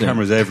mean, they've got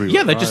cameras everywhere.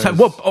 Yeah, they just had...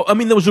 Well, I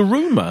mean, there was a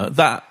rumour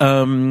that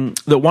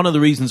that one of the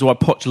reasons why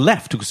Poch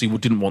left because he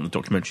didn't want the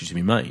documentary to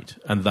be made,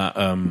 and that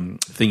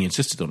thing he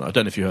insisted on it. I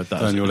don't know if you heard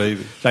that. Daniel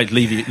Levy.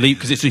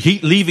 Because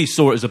Levy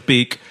saw it as a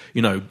big,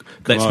 you know,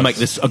 let's make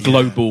this a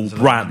global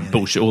brand,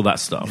 bullshit, all that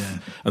stuff,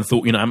 and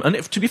thought, you know,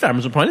 and to be fair,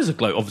 Amazon Prime is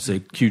obviously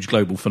a huge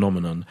global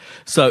phenomenon.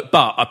 So,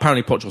 but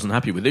apparently Poch wasn't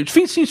happy with it.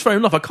 Which seems fair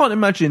enough. I can't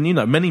imagine, you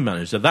know, many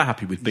managers are that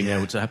happy with being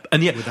able to have...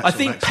 And yet, I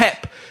think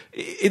Pep...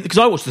 Because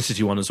I watched the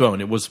City one as well,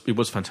 and it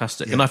was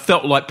fantastic. And I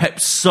felt like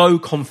Pep's so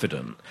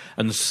confident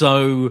and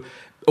so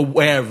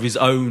aware of his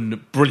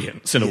own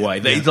brilliance in a way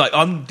that he's like,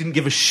 I didn't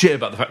give a shit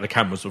about the fact the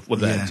cameras were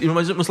there. You know,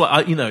 it was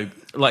like, you know,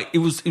 like it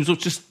was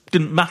just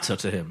didn't matter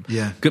to him.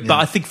 But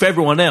I think for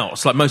everyone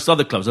else, like most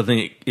other clubs, I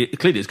think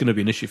clearly it's going to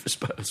be an issue for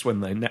Spurs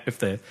when if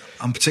they're...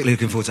 I'm particularly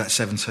looking forward to that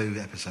 7-2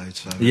 episode.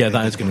 So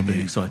that is going to be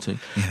exciting.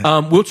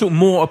 We'll talk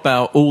more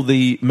about all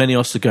the many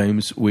Oscar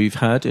games we've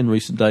had in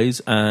recent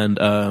days, and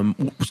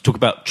we'll talk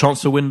about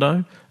transfer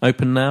window,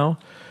 open now,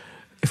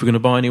 if we're going to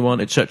buy anyone,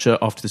 etc.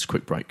 after this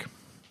quick break.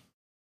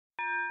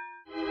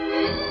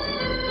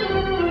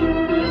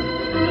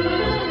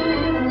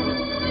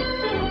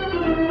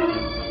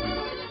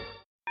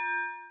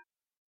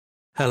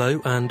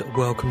 Hello and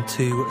welcome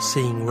to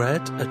Seeing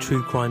Red, a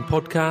true crime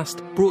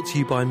podcast brought to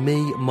you by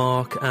me,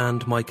 Mark,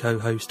 and my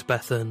co-host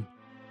Bethan.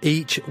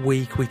 Each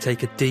week we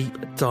take a deep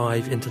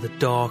dive into the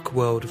dark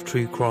world of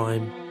true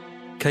crime.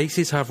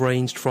 Cases have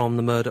ranged from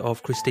the murder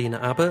of Christina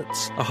Abbott,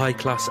 a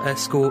high-class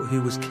escort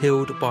who was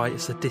killed by a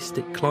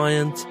sadistic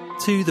client,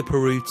 to the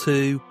Peru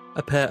 2,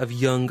 a pair of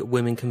young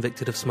women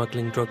convicted of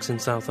smuggling drugs in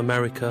South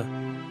America.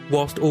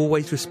 Whilst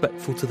always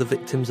respectful to the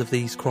victims of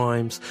these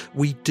crimes,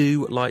 we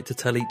do like to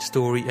tell each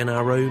story in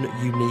our own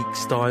unique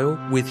style,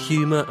 with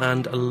humour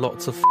and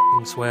lots of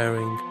f***ing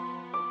swearing.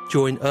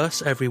 Join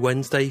us every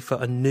Wednesday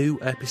for a new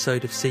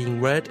episode of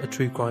Seeing Red, a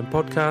true crime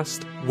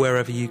podcast,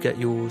 wherever you get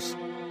yours.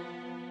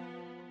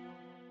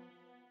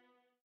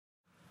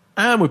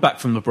 And we're back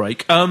from the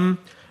break. I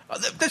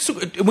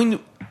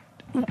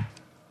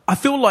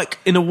feel like,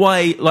 in a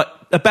way, like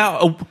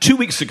about 2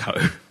 weeks ago,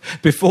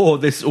 before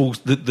this all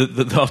the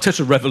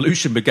Arteta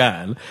revolution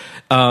began,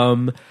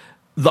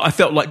 that I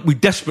felt like we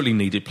desperately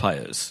needed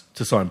players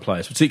to sign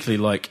players, particularly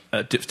like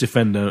a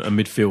defender and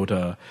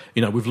midfielder.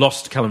 You know, we've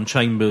lost Callum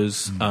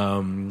Chambers.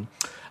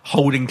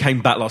 Holding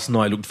came back last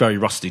night, looked very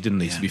rusty,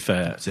 didn't he? To be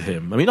fair to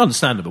him, I mean,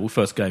 understandable.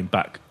 First game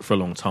back for a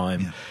long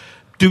time.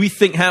 Do we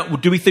think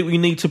we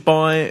need to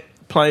buy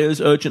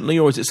players urgently,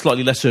 or is it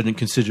slightly less urgent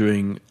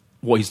considering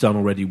what he's done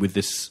already with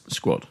this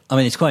squad? I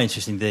mean, it's quite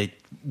interesting.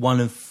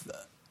 One of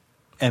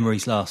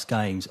Emery's last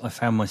games, I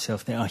found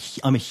myself thinking,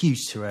 I'm a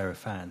huge Torreira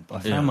fan, but I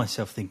found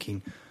myself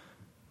thinking,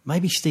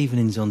 maybe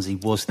Steven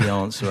Nzonzi was the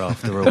answer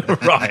after all.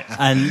 Right.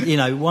 And, you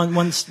know,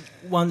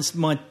 once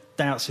my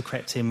doubts have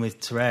crept in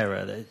with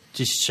Torreira, that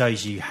just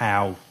shows you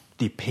how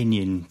the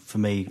opinion, for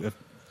me, of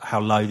how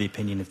low the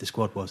opinion of the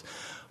squad was.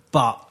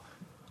 But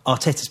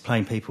Arteta's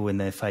playing people in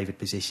their favoured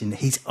position.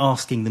 He's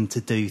asking them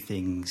to do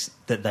things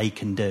that they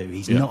can do.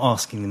 He's not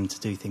asking them to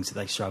do things that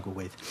they struggle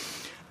with.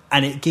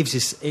 And it gives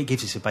us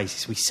a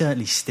basis. We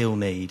certainly still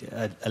need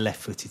a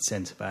left-footed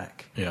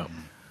centre-back. Yeah.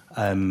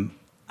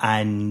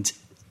 And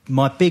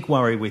my big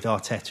worry with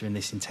Arteta in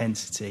this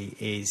intensity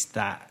is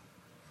that,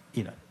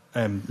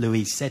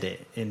 Luis said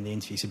it in the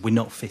interview, he said, we're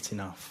not fit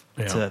enough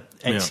to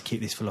execute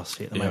this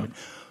philosophy at the moment.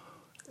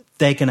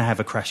 They're going to have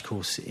a crash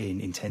course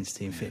in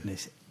intensity and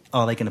fitness.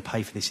 Are they going to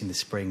pay for this in the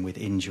spring with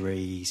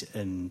injuries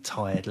and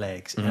tired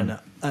legs? And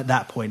at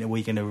that point, are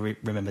we going to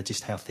remember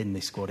just how thin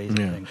this squad is?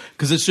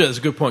 Because that's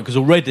a good point. Because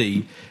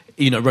already,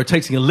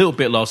 rotating a little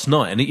bit last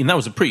night, and that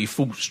was a pretty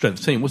full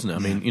strength team, wasn't it? I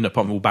mean,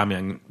 apart from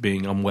Aubameyang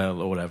being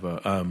unwell or whatever,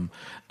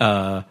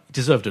 he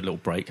deserved a little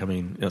break. I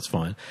mean, that's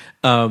fine.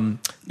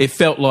 It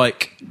felt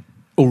like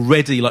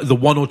already, like the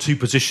one or two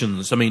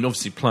positions. I mean,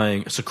 obviously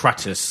playing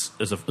Socrates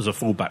as a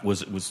fullback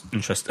was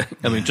interesting.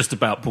 I mean, just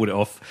about pulled it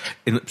off,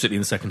 particularly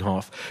in the second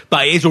half.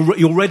 But it is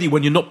already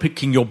when you're not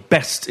picking your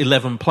best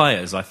 11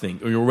 players, I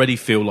think, or you already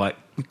feel like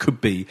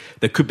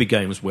there could be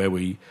games where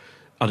we,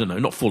 I don't know,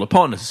 not fall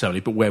apart necessarily,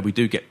 but where we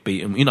do get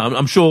beaten.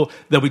 I'm sure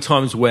there'll be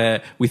times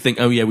where we think,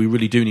 oh yeah, we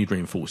really do need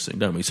reinforcing,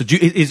 don't we? So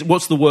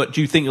what's the word?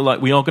 Do you think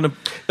like we are going to,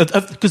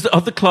 because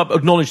the club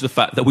acknowledge the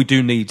fact that we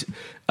do need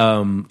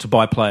to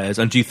buy players,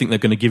 and do you think they're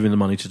going to give him the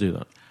money to do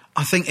that?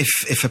 I think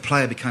if a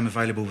player became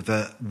available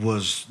that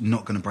was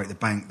not going to break the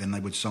bank, then they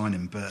would sign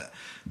him. But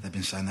they've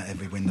been saying that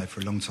every window for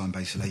a long time,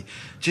 basically.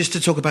 Just to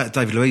talk about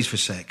David Luiz for a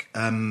sec.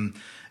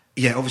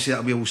 Yeah, obviously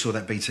we all saw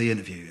that BT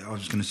interview. I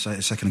was going to say it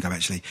a second ago,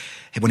 actually,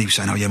 when he was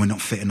saying, "Oh yeah, we're not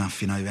fit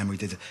enough." Emery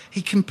did it.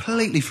 He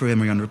completely threw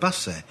Emery under a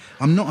bus there.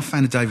 I'm not a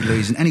fan of David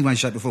Luiz in any way,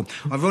 shape, or form.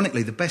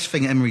 Ironically, the best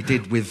thing Emery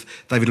did with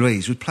David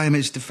Luiz was play him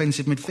as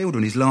defensive midfielder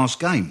in his last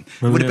game.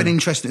 It would have been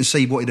interesting to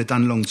see what he'd have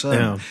done long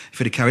term if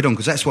he'd have carried on,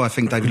 because that's why I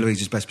think David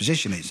Luiz's best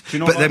position is. Do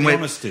you not like the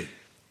honesty?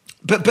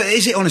 But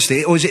is it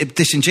honesty or is it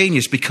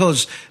disingenuous?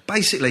 Because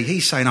basically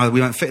he's saying, oh,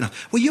 we weren't fit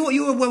enough. Well,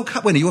 you're a World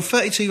Cup winner. You're a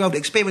 32-year-old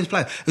experienced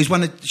player who's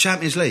won the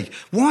Champions League.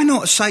 Why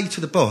not say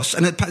to the boss,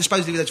 and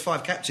supposedly there's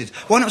 5 captains,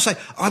 why not say,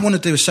 I want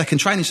to do a second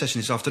training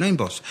session this afternoon,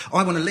 boss.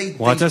 I want to lead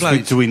these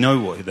blokes. Do we know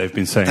what they've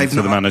been saying to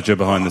the manager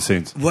behind the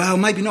scenes? Well,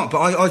 maybe not,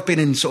 but I've been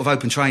in sort of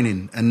open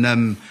training and,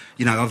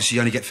 obviously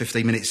you only get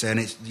 15 minutes there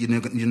and you're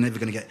never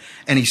going to get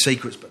any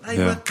secrets, but they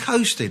were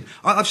coasting.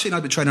 I've seen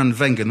open training under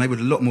Wenger and they were a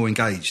lot more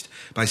engaged,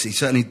 basically,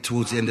 certainly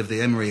towards the end of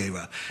the Emery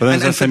era. But then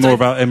does that say more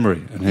about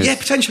Emery? Yeah,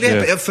 potentially,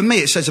 but for me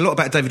it says a lot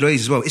about David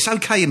Luiz as well. It's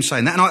okay him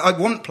saying that, and I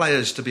want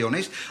players to be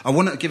honest. I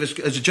want to give,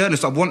 as a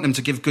journalist, I want them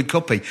to give good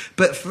copy.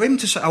 But for him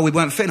to say, oh, we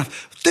weren't fit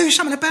enough, do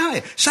something about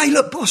it. Say,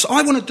 look, boss,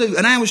 I want to do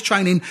an hour's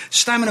training,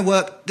 stamina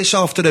work this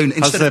afternoon,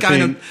 instead of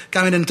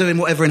going and doing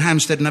whatever in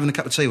Hampstead and having a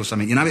cup of tea or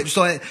something. It's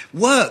like,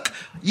 work.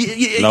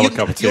 Love a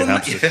cup of tea in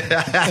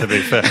Hampstead, to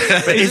be fair.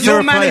 But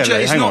your manager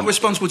is not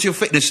responsible to your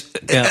fitness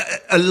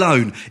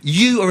alone.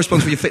 You are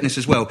responsible for your fitness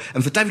as well.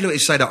 And for David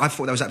Luiz to say that, I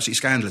thought that was absolutely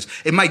scandalous.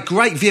 It made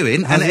great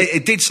viewing, and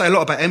it did say a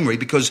lot about Emery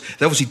because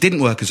they obviously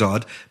didn't work as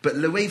hard. But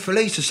for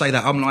Luiz to say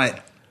that, I'm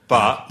like...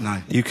 But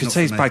no, you could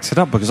say he's backed it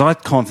up, because I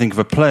can't think of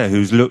a player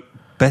who's looked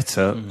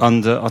better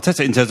under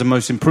Arteta in terms of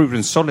most improved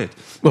and solid.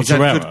 Well,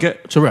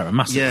 Torreira,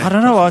 massive. Yeah. I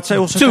don't know, I'd say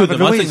also two of them.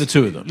 Luiz. I think the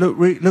two of them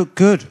look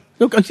good.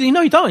 Look, he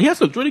does. He has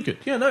looked really good.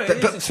 Yeah, no.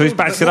 So he's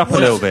backed it up a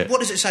little bit.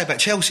 What does it say about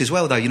Chelsea as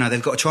well, though? They've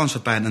got a transfer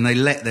ban and they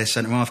let their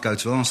centre half go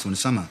to Arsenal in the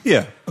summer.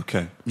 Yeah,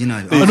 okay.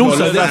 And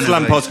also that's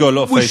Lampard's got a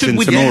lot of faith in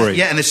Tomori.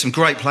 Yeah, and there's some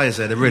great players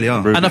there. There really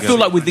are. And I feel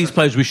like with these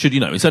players, we should.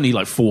 It's only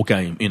like 4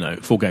 games,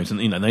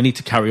 and they need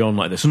to carry on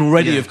like this. And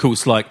already, of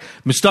course, like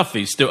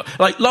Mustafi's still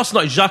like last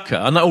night,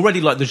 Xhaka, and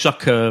already like the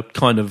Xhaka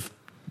kind of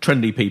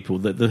trendy people,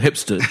 the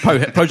hipsters,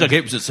 Project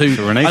hipsters,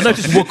 who I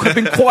noticed have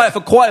been quiet for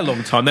quite a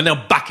long time. They're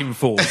now back and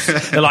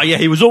forth. They're like, yeah,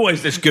 he was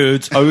always this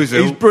good.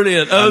 Ozil. He's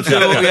brilliant.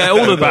 Ozil, yeah,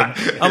 all of them.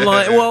 I'm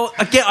like, well,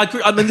 I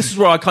agree. I mean, this is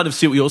where I kind of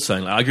see what you're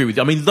saying. Like, I agree with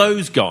you. I mean,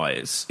 those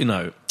guys,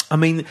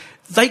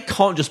 they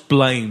can't just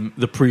blame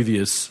the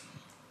previous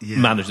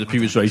managers, the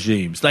previous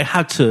regimes. They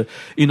had to,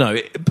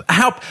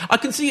 how I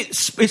can see it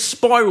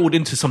spiraled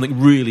into something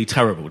really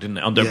terrible, didn't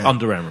it?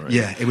 Under Emery.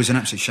 Yeah, it was an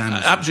absolute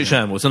shambles.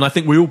 Shambles. And I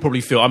think we all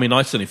probably feel. I mean,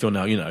 I certainly feel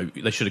now.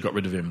 They should have got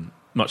rid of him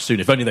much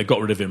sooner. If only they got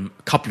rid of him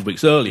a couple of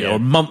weeks earlier or a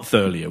month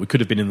earlier, we could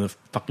have been in the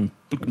fucking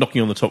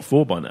knocking on the top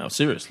 4 by now.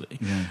 Seriously.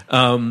 Yeah.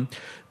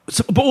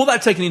 But all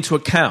that taken into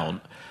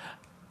account,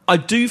 I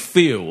do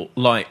feel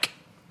like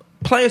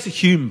players are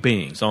human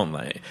beings, aren't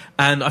they?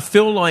 And I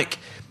feel like,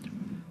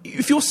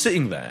 if you're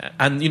sitting there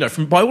and,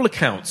 by all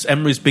accounts,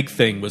 Emery's big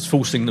thing was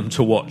forcing them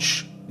to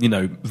watch,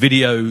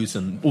 videos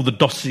and all the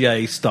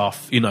dossier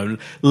stuff,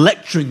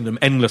 lecturing them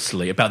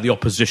endlessly about the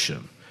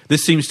opposition.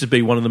 This seems to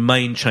be one of the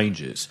main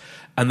changes.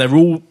 And they're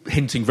all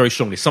hinting very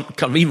strongly,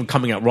 even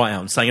coming out right out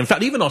and saying, in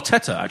fact, even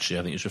Arteta, actually,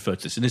 I think is referred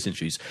to this in his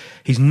interviews,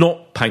 he's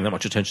not paying that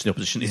much attention to the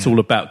opposition. It's all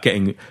about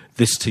getting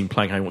this team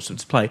playing how he wants them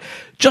to play.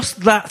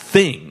 Just that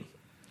thing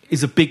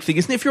is a big thing,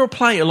 isn't it? If you're a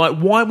player, like,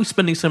 why are we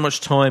spending so much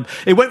time?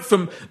 It went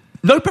from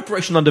no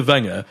preparation under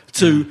Wenger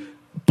to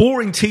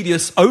boring,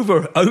 tedious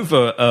over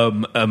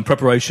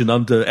preparation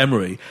under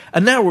Emery,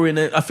 and now we're in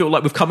a. I feel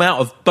like we've come out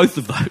of both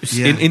of those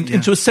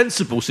into a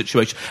sensible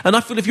situation. And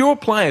I feel if you're a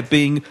player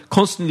being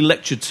constantly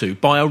lectured to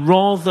by a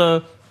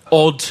rather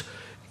odd,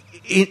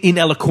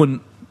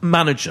 ineloquent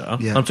manager, I'm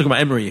talking about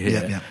Emery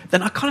here,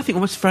 then I kind of think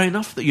almost fair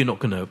enough that you're not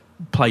going to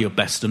play your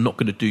best and not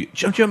going to do. Do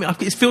you know what I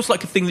mean? It feels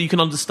like a thing that you can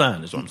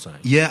understand, is what I'm saying.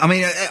 Yeah, I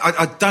mean,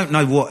 I don't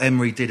know what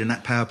Emery did in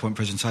that PowerPoint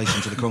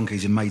presentation to the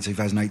Cronkies in May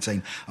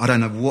 2018. I don't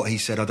know what he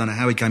said. I don't know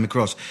how he came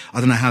across. I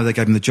don't know how they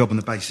gave him the job on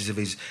the basis of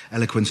his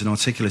eloquence and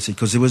articulacy,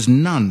 because there was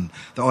none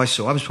that I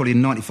saw. I was probably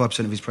in 95%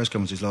 of his press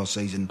conferences last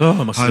season.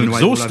 Oh, it must have been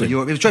exhausting. It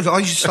was dreadful. I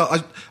used to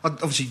start. I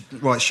obviously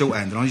write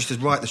shorthand, and I used to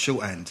write the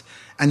shorthand.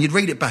 And you'd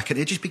read it back, and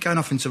it'd just be going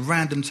off into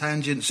random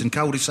tangents and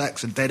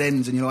cul-de-sacs and dead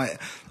ends, and you're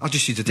like, I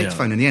just used a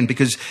dictaphone in the end,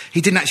 because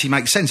he didn't actually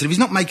make sense. And if he's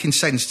not making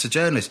sense to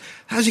journalists,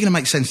 how's he going to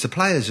make sense to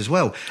players as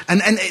well?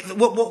 And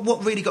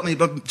what really got me,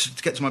 to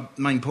get to my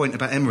main point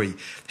about Emery,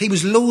 he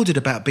was lauded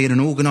about being an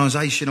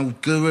organisational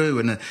guru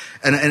and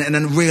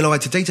a real eye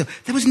to detail.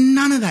 There was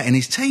none of that in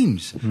his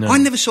teams. No. I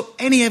never saw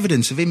any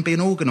evidence of him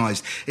being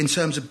organised in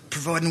terms of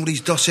providing all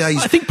these dossiers.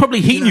 I think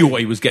probably he knew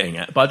what he was getting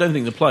at, but I don't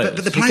think the players.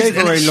 But the players, he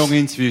gave a very long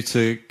interview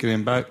to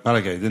Gillian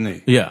Balaguer, didn't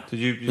he? Yeah. Did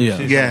you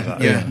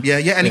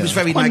Yeah, and he was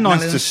very quite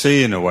magnanimous. nice to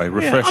see in a way,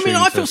 refreshing. I mean,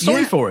 I feel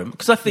sorry for him,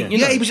 because I think,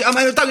 he was. I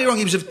mean, don't get me wrong,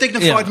 he was a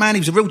dignified man. He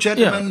was a real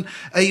gentleman.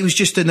 He was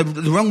just the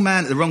wrong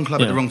man at the wrong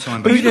club at the wrong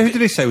time. But who did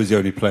he say was the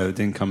only player that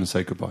didn't come and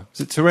say goodbye? Was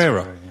it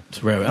Torreira?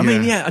 Torreira. I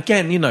mean,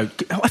 again,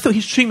 I thought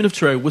his treatment of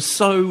Torreira was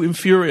so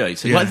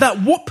infuriating. Like that.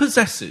 What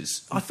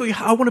possesses? I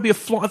thought I want to be a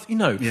fly.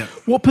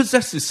 What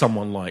possesses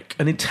someone like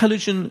an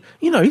intelligent?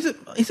 He's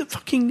a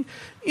fucking.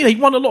 He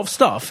won a lot of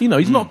stuff.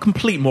 He's not a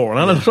complete moron.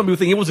 I know some people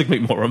think he was a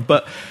complete moron,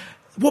 but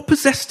what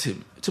possessed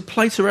him to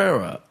play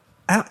Torreira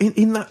out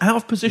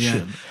of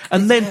position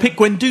and then pick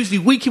Guendouzi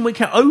week in,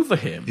 week out over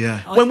him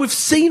when we've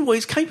seen what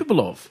he's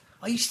capable of?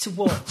 I used to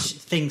watch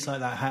things like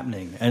that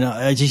happening, and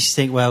I just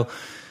think, well,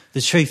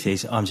 the truth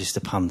is I'm just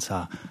a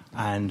punter,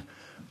 and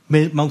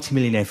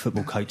multi-millionaire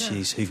football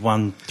coaches who've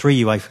won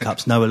 3 UEFA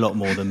Cups know a lot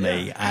more than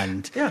me.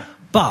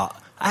 But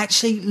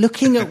actually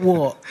looking at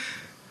what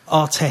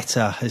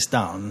Arteta has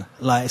done,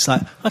 it's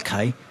like,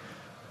 okay,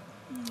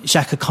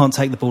 Xhaka can't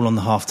take the ball on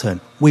the half turn.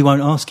 We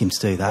won't ask him to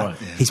do that. Right,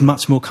 He's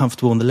much more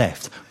comfortable on the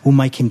left. We'll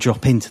make him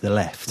drop into the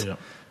left. Yeah.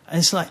 And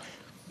it's like,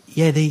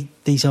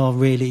 these are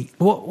really...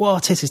 What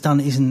Arteta's done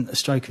isn't a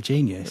stroke of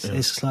genius. Yeah.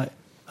 It's just like,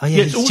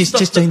 it's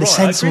just doing the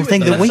sensible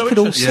thing that we could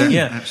all see.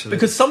 Yeah, absolutely.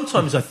 Because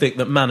sometimes I think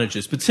that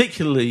managers,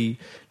 particularly...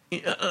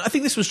 I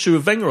think this was true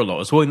of Wenger a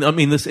lot as well. I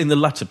mean, this in the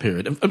latter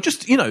period. I'm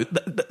just,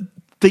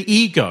 the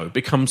ego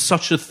becomes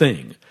such a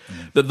thing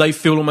that they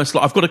feel almost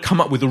like I've got to come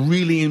up with a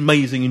really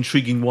amazing,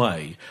 intriguing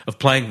way of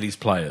playing these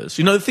players.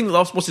 The thing that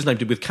what's his name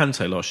did with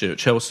Kante last year at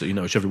Chelsea,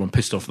 which everyone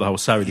pissed off the whole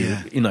Saudi,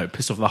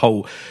 pissed off the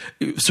whole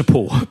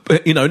support,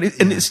 and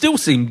it still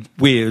seemed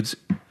weird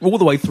all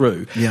the way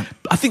through. Yeah.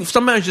 I think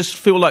some managers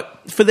feel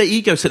like for their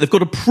ego's sake, they've got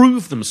to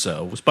prove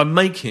themselves by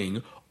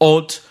making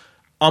odd,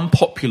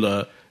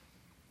 unpopular,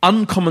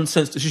 uncommon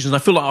sense decisions. I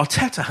feel like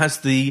Arteta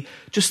has the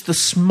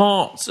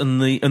smarts and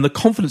the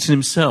confidence in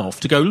himself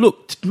to go,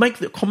 look, to make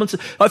the common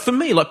sense. For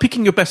me,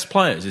 picking your best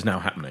players is now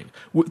happening,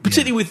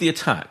 particularly with the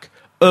attack.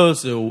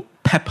 Ozil,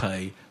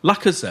 Pepe,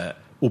 Lacazette,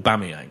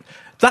 Aubameyang.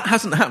 That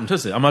hasn't happened,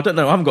 has it? I mean, I don't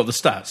know. I haven't got the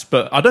stats,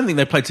 but I don't think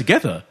they played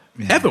together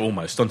ever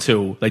almost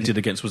until they did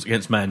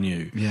against Man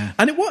U. Yeah.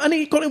 And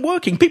he got it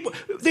working. People,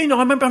 I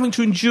remember having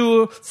to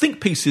endure think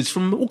pieces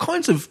from all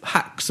kinds of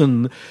hacks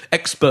and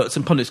experts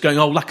and pundits going,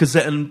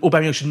 Lacazette and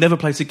Aubameyang should never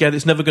play together.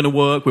 It's never going to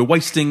work. We're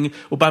wasting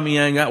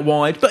Aubameyang out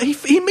wide. But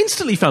he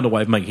instantly found a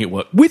way of making it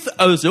work with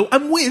Ozil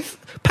and with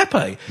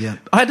Pepe. Yeah.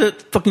 I had a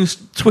fucking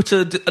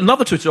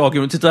another Twitter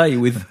argument today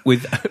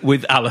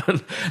with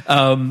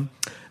Alan.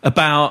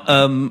 About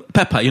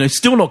Pepe,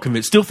 still not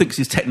convinced, still thinks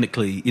he's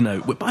technically,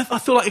 but I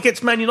feel like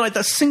against Man United,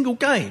 that single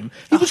game,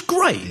 he was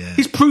great. Yeah.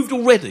 He's proved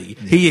already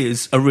he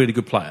is a really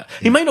good player.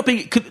 Yeah. He may not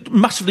be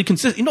massively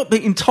consistent, he's not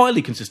being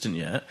entirely consistent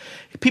yet.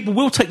 People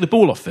will take the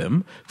ball off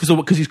him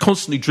because he's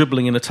constantly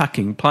dribbling and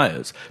attacking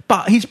players,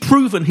 but he's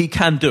proven he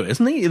can do it,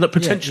 isn't he? That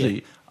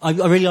potentially. Yeah,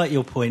 yeah. I really like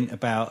your point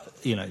about,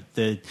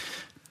 the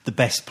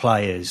best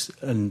players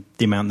and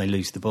the amount they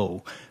lose the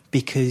ball,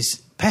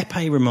 because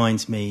Pepe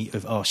reminds me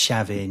of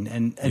Arshavin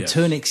and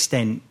to an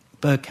extent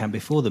Bergkamp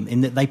before them,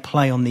 in that they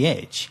play on the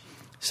edge.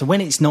 So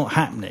when it's not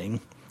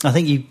happening, I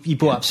think you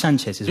brought up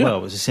Sanchez as well,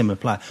 was a similar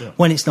player. Yeah.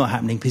 When it's not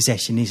happening,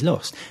 possession is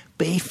lost.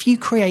 But if you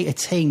create a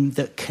team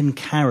that can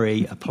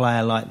carry a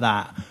player like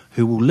that,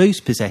 who will lose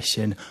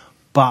possession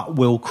but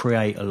will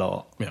create a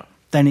lot,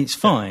 then it's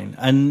fine.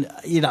 And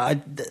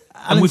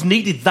and we've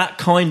needed that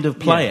kind of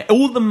player. Yeah.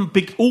 All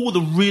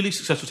the really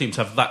successful teams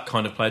have that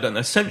kind of player, don't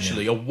they?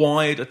 Essentially, a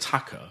wide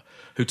attacker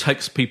who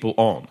takes people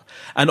on.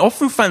 And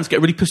often fans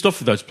get really pissed off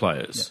with those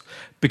players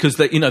because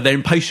they're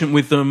impatient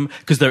with them,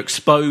 because they're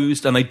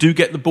exposed and they do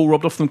get the ball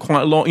robbed off them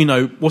quite a lot.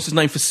 What's his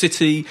name for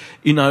City?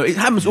 It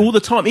happens all the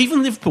time.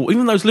 Even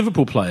those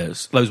Liverpool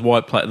players, those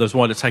wide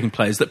attacking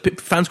players,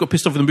 that fans got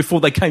pissed off with them before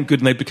they came good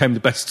and they became the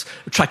best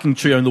attacking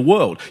trio in the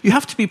world. You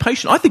have to be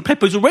patient. I think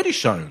Pepe's already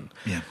shown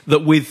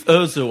that with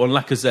Ozil and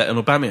Lacazette and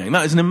Aubameyang,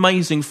 that is an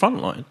amazing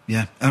front line.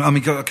 Yeah, I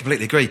mean, I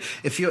completely agree.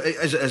 If you're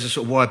as a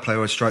sort of wide player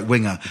or a strike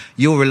winger,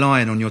 you're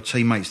relying on your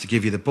teammates to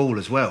give you the ball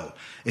as well.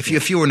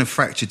 If you're in a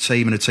fractured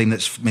team and a team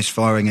that's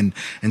misfiring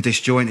and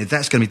disjointed,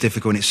 that's going to be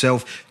difficult in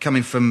itself.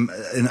 Coming from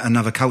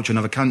another culture,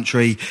 another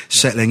country,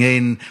 settling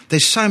in,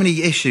 there's so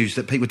many issues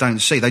that people don't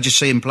see. They just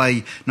see him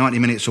play 90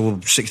 minutes or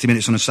 60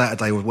 minutes on a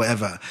Saturday or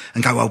whatever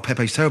and go, "Oh,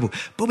 Pepe's terrible."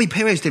 Bobby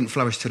Perez didn't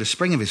flourish till the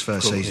spring of his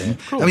first season.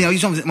 Yeah. I mean,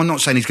 I'm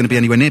not saying he's going to be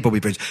anywhere near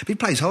Bobby Perez, but he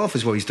plays half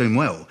as well. He's doing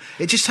well.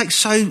 It just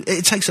takes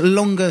a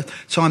longer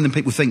time than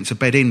people think to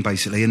bed in,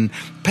 basically. And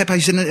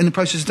Pepe's in the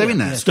process of doing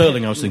that.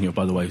 Sterling, I was thinking of,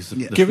 by the way.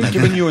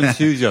 Given your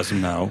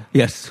enthusiasm now,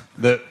 yes,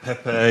 that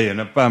Pepe and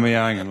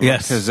Aubameyang and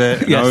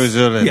Lacazette and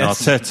Ozil and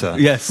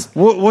Arteta,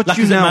 what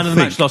do you now man of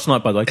the match last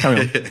night, by the way.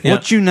 Carry on.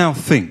 What do you now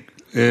think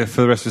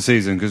for the rest of the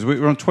season? Because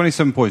we're on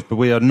 27 points, but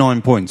we are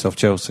 9 points off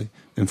Chelsea.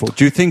 Do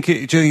you think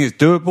it's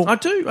doable? I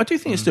do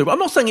think it's doable. I'm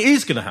not saying it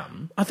is going to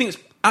happen. I think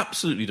it's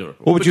absolutely doable.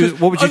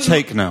 What would you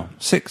take now?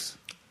 6.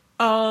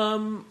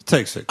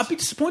 Take 6. I'd be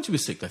disappointed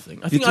with 6. I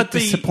think I'd be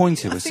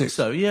disappointed with 6. I think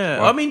so. Yeah.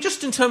 Right. I mean,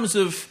 just in terms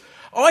of,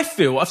 I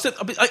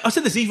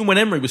said this even when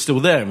Emery was still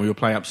there and we were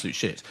playing absolute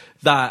shit,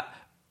 that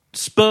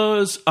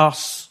Spurs,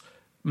 us,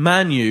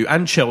 Man U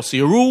and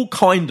Chelsea are all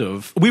kind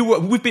of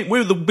we've been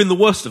the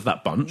worst of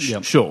that bunch,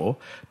 sure,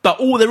 but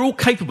they're all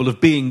capable of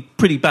being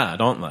pretty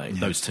bad, aren't they?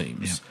 Those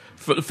teams. Yeah.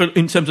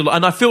 In terms of,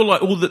 and I feel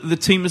like all the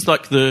teams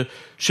like the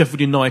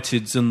Sheffield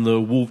Uniteds and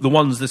the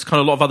ones, there's kind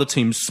of a lot of other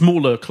teams,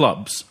 smaller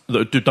clubs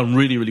that have done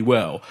really, really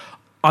well.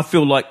 I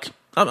feel like,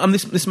 and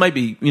this may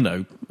be,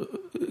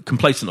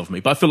 complacent of me,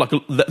 but I feel like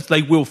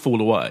they will fall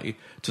away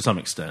to some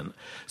extent.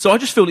 So I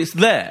just feel it's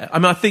there. I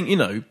mean, I think,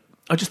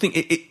 I just think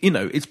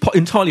it's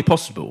entirely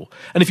possible.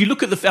 And if you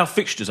look at our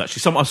fixtures,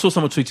 actually, I saw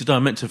someone tweet today. I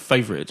meant to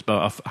favourite it,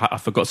 but I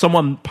forgot.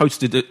 Someone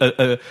posted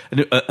a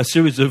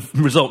series of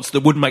results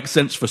that would make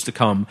sense for us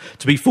to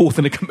be fourth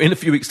in a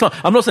few weeks' time.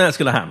 I'm not saying that's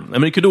going to happen. I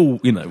mean, it could all,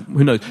 who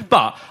knows?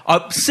 But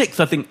sixth,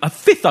 I think,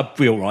 fifth, I'd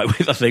be all right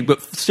with. I think,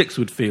 but sixth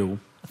would feel.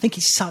 I think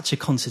it's such a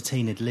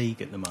concertinaed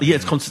league at the moment. Yeah,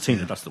 it's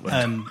concertinaed. That's the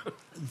word.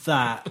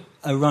 That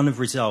a run of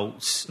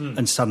results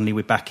and suddenly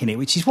we're back in it,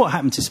 which is what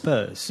happened to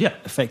Spurs,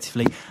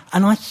 effectively.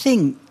 And I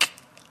think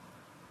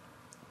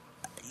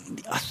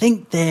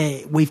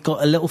we've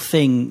got a little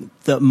thing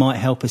that might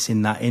help us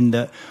in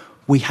that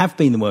we have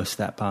been the worst of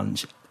that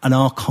bunch and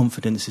our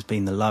confidence has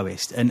been the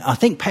lowest. And I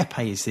think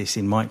Pepe is this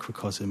in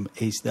microcosm,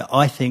 is that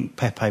I think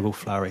Pepe will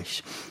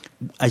flourish.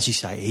 As you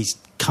say, he's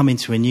come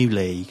into a new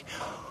league.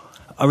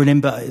 I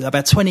remember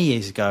about 20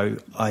 years ago,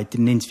 I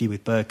did an interview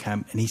with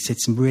Bergkamp and he said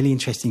some really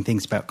interesting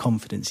things about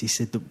confidence. He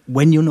said that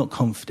when you're not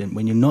confident,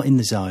 when you're not in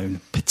the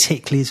zone,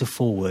 particularly as a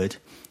forward,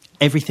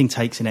 everything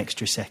takes an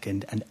extra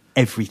second and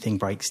everything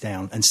breaks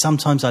down. And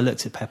sometimes I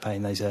looked at Pepe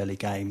in those early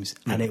games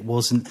and it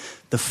wasn't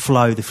the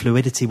flow, the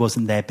fluidity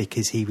wasn't there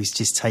because he was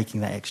just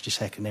taking that extra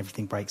second,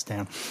 everything breaks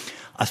down.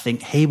 I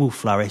think he will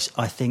flourish.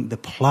 I think the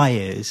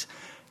players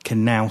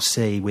can now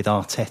see with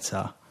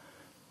Arteta,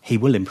 he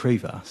will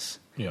improve us.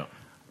 Yeah.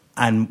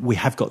 And we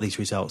have got these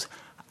results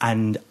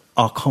and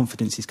our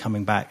confidence is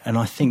coming back. And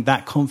I think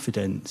that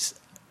confidence,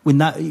 when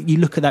you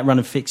look at that run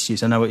of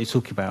fixtures, I know what you're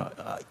talking about.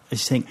 I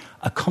just think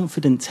a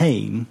confident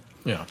team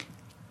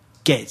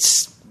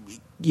gets,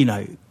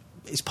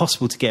 it's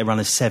possible to get a run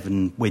of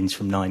 7 wins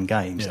from 9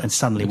 games and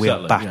suddenly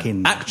we're back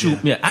in.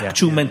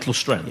 Actual mental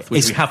strength,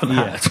 which we haven't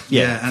had for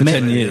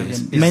 10 years.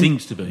 It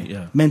seems to be,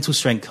 Mental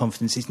strength,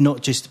 confidence. It's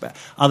not just about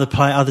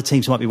other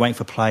teams might be waiting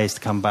for players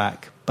to come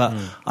back. But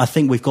I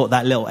think we've got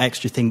that little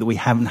extra thing that we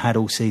haven't had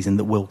all season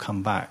that will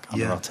come back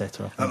under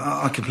Arteta.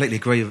 I completely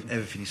agree with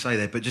everything you say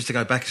there. But just to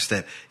go back a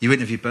step, you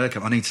interviewed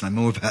Bergkamp. I need to know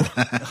more about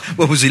that.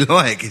 What was he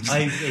like? He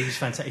was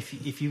fantastic.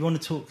 If you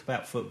want to talk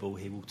about football,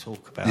 he will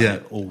talk about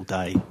it all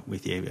day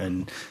with you.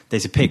 And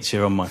there's a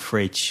picture on my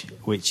fridge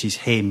which is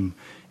him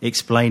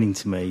explaining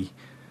to me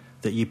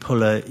that you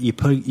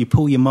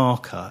pull your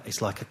marker.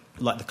 It's like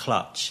the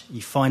clutch.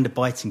 You find a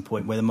biting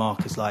point where the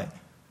marker's like,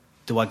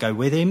 do I go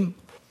with him?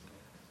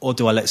 Or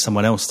do I let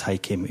someone else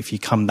take him if you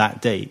come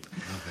that deep?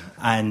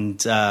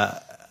 Okay.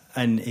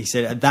 And he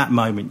said, at that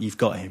moment, you've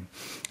got him.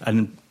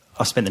 And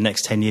I spent the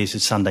next 10 years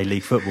of Sunday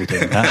League football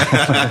doing that.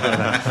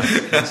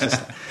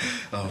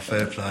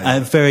 Fair play.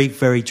 Very,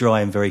 very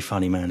dry and very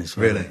funny man as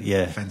well. Really?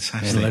 Yeah.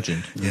 Fantastic. Yeah,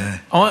 legend. Yeah.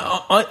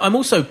 I'm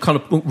also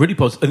kind of really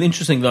positive and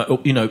interesting that,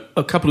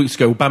 a couple of weeks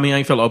ago,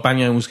 Aubameyang felt like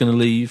Aubameyang was going to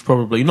leave,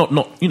 probably. Not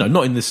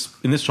in this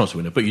transfer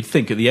window, but you'd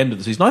think at the end of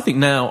the season. I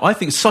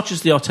think such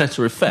is the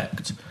Arteta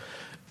effect.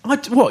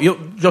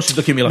 Josh is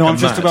looking at me like I'm I'm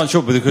just mad. about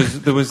sure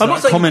because there was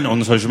that comment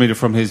on social media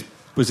from his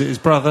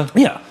brother?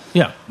 Yeah.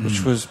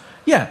 Which was...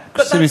 Yeah.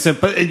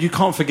 But you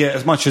can't forget,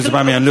 as much as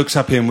Aubameyang looks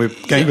happy and we're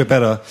getting a bit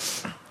better,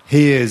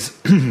 He is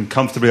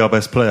comfortably our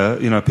best player.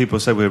 You know, people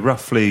say we're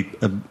roughly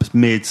a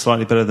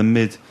slightly better than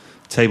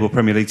mid-table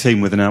Premier League team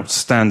with an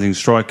outstanding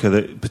striker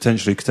that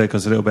potentially could take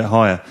us a little bit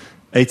higher.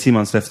 18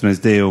 months left on his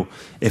deal.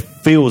 It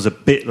feels a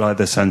bit like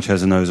the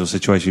Sanchez and Ozil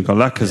situation. You've got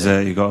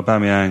Lacazette, you've got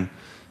Aubameyang.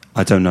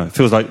 I don't know. It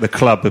feels like the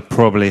club would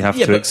probably have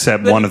to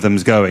accept one of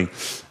them's going.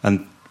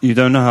 And you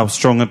don't know how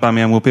strong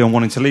Aubameyang will be on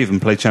wanting to leave and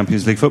play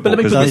Champions League football,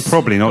 because he's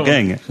probably not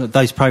getting it.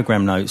 Those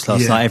programme notes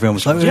last night, everyone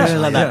was like,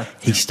 like that.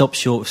 He stopped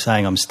short of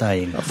saying, I'm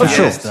staying. For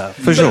sure.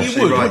 For sure.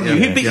 You would,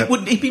 wouldn't you?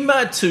 Wouldn't he be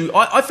mad to...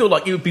 I feel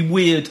like it would be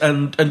weird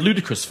and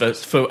ludicrous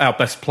for our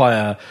best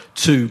player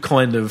to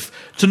kind of...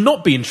 to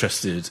not be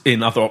interested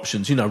in other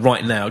options, you know,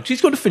 right now. He's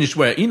got to finish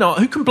where... You know,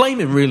 who can blame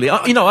him, really?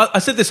 I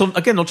said this on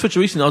Twitter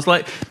recently. I was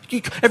like,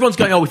 everyone's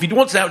going, if he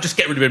wants out, just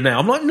get rid of him now.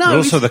 I'm like, no. But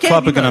also, the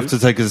club are going to have to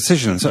take a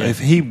decision. So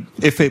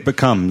if it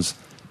becomes...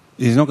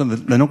 they're not going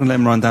to let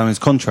him run down his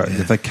contract.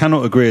 If they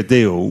cannot agree a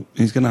deal,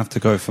 he's going to have to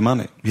go for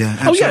money. Yeah,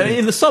 absolutely.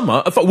 In the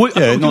summer.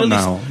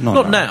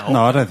 Not now.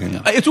 No, I don't think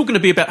that. It's all going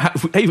to be about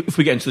if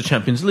we get into the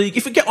Champions League.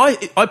 If we get,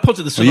 I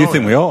posited the scenario. You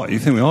think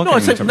we are? No, I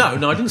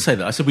didn't say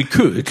that. I said we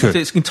could.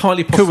 It's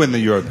entirely possible. Could win the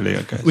Europa League.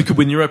 Okay. We could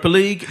win the Europa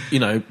League. You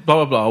know, blah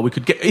blah blah. We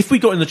could get if we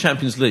got in the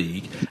Champions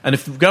League, and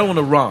if we go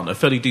on a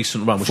fairly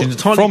decent run, which is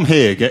entirely from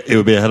here, it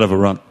would be a hell of a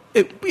run.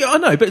 I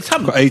know, but it's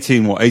happened. Got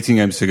 18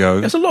 games to go.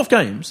 It's a lot of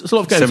games.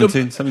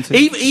 17.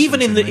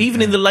 Even in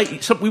the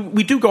late,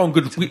 we do go on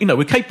good.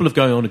 We're capable of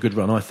going on a good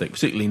run. I think,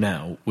 particularly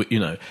now.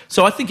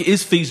 So I think it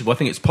is feasible. I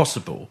think it's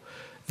possible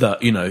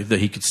that that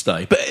he could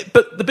stay.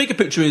 But the bigger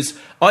picture is,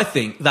 I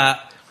think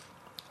that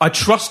I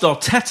trust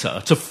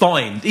Arteta to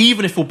find,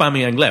 even if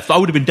Aubameyang left, I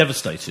would have been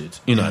devastated.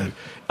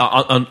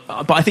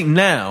 But I think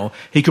now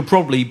he could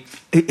probably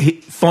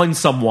find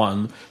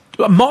someone.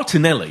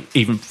 Martinelli,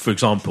 even, for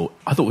example,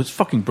 I thought was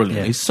fucking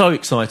brilliant. He's so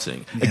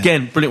exciting.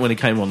 Again, brilliant when he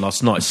came on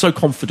last night. So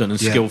confident and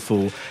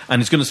skillful,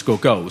 and he's going to score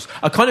goals.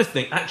 I kind of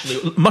think,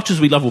 actually, much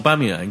as we love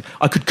Aubameyang,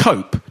 I could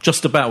cope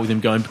just about with him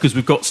going, because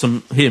we've got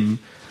him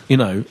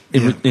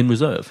in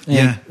reserve.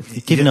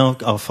 Given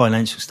our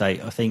financial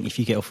state, I think if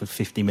you get offered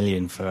 50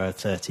 million for a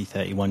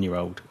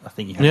 31-year-old, I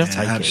think you have to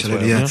take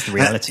absolutely, it as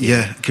well. That's the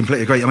reality.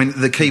 Completely agree. I mean,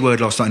 the key word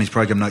last night in his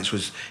programme notes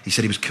was, he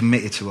said he was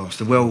committed to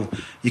Arsenal. Well,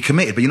 you're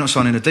committed, but you're not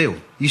signing a deal.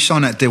 You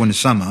sign that deal in the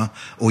summer,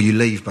 or you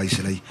leave,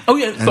 basically. Oh,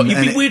 yeah, but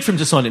it'd be weird for him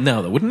to sign it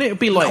now, though, wouldn't it? It'd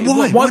be like...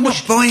 Why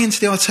not buy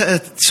into the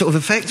Arteta sort of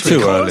effect?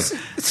 Too early.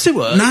 It's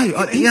too early. No,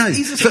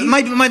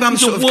 maybe I'm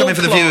sort of coming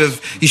for the view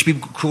of, you should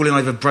be crawling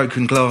over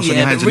broken glass on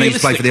your hands and knees to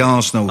play for the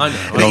Arsenal. I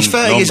know. I mean, he's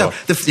 30 years old.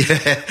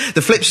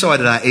 The flip side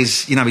of that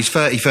is, he's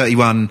 30,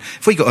 31.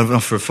 If we got an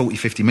offer of 40,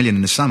 50 million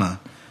in the summer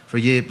for a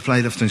year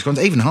played off to his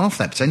contract, even half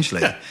that potentially,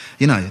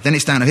 then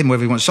it's down to him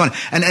whether he wants to sign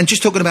it. And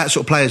just talking about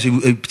sort of players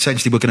who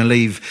potentially were going to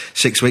leave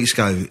 6 weeks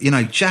ago,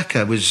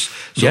 Xhaka was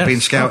sort of being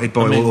scouted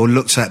by or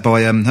looked at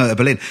by Hertha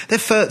Berlin. They're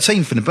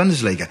 13th in the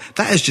Bundesliga.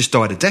 That has just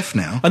died a death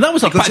now. And that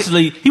was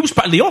he was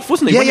practically off,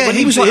 wasn't he? When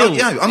he was like,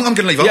 I'm going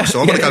to leave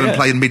Arsenal. I'm going to go and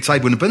play in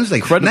mid-table in the Bundesliga.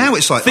 Incredible. Now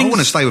it's like, I want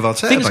to stay with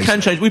Arteta. Things can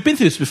change. We've been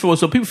through this before,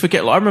 so people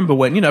forget. Like, I remember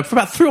when, for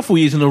about 3 or 4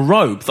 years in a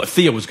row, like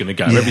Theo was going to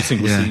go every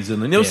single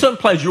season. And there were certain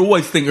players you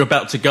always think are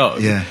about to go.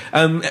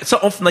 So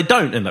often they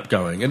don't end up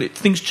going, and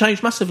things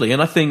change massively.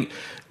 And I think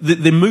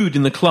the mood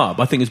in the club,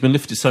 has been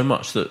lifted so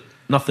much that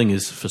nothing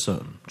is for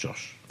certain.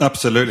 Josh,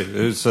 absolutely,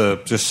 it was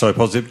just so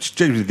positive.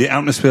 Genuinely, the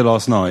atmosphere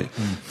last night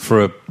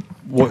for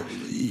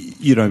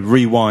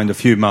rewind a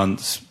few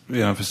months.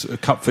 For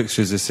cup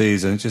fixtures this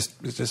season, it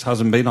just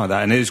hasn't been like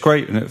that, and it is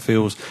great, and it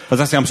feels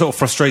fantastic. I'm sort of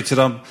frustrated.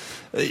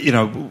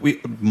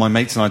 My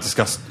mates and I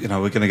discussed, we're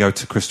going to go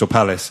to Crystal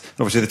Palace.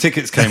 And obviously, the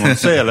tickets came on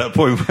sale at a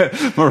point where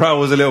morale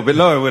was a little bit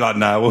low. We're like,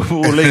 no,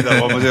 we'll leave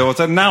that one.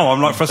 So now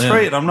I'm like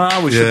frustrated. I'm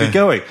like, we should be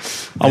going.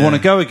 I want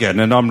to go again,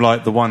 and I'm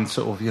like the one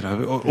sort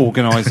of,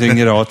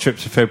 organising, our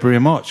trips for February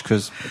and March,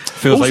 because it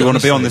feels like you want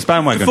to be on this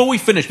bandwagon.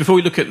 Before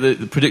we look at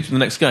the prediction of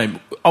the next game,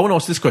 I want to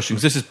ask this question,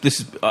 because this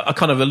is I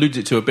kind of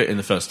alluded to a bit in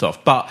the first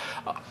half, but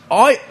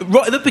right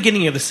at the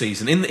beginning of the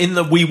season, in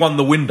the we won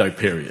the window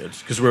period,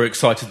 because we were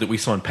excited that we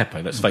signed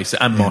Pepe, let's face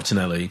it, and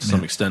Martinelli to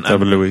some extent,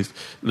 and Luis.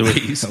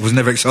 I was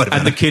never excited about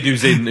and the kid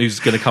who's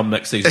going to come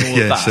next season, all of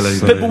that.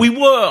 Absolutely. But we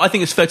were, I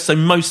think it's fair to say,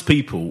 most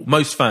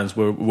fans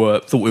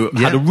thought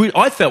we had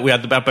I felt we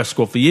had our best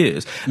squad for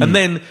years, and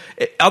then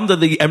under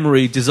the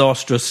Emery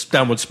disastrous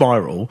downward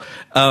spiral,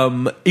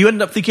 you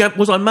end up thinking,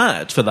 was I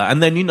mad for that?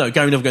 And then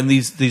going over going,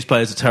 these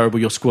players are terrible,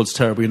 your squad's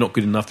terrible, you're not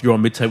good enough, you're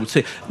on mid-table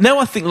team. Now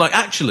I think,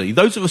 actually,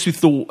 those of us who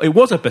thought it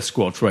was our best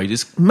squad for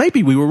ages,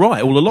 maybe we were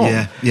right all along.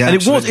 And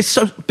absolutely. It's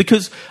so,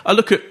 because I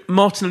look at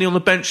Martinelli on the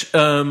bench,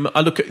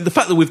 I look at the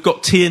fact that we've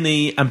got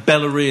Tierney and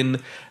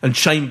Bellerin and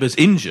Chambers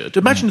injured.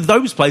 Imagine if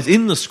those players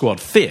in the squad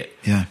fit.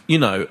 Yeah. You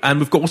know, and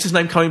we've got, what's his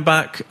name coming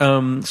back?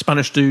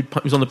 Spanish dude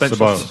who's on the bench.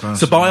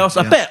 Ceballos.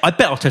 I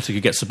bet Arteta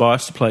could get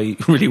Ceballos to play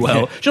really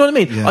well. Do you know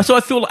what I mean? Yeah. So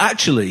I feel like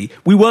actually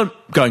we weren't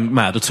going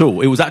mad at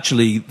all. It was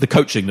actually the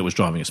coaching that was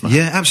driving us mad.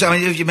 Yeah, absolutely.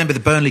 I mean, if you remember the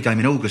Burnley game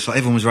in August, like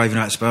everyone was raving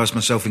about Spurs,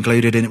 myself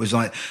included, and it was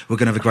like, we're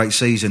going to have a great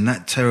season.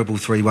 That terrible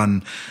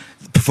 3-1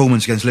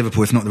 performance against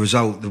Liverpool, if not the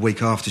result, the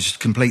week after, just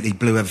completely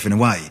blew everything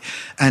away.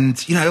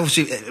 And, you know,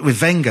 obviously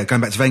with Wenger,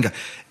 going back to Wenger,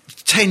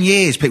 10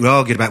 years people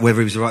argued about whether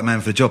he was the right man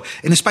for the job.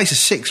 In the space of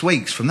 6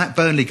 weeks, from that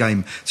Burnley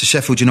game to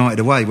Sheffield United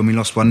away when we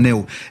lost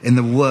 1-0 in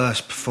the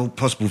worst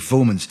possible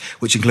performance,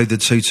 which included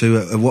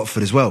 2-2 at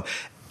Watford as well.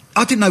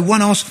 I didn't know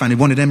one Arsenal fan who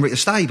wanted Emery to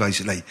stay,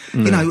 basically.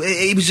 You know,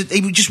 he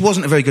just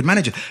wasn't a very good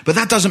manager. But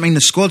that doesn't mean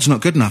the squad's not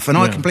good enough, and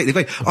I completely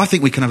agree. I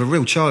think we can have a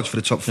real charge for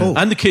the top four.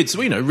 And the kids,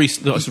 you know,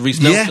 Reece Nelson.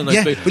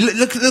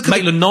 Look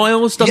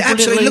Maitland-Niles does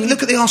absolutely.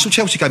 Look at the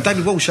Arsenal-Chelsea game.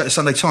 David Walsh at the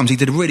Sunday Times, he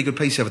did a really good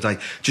piece the other day,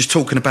 just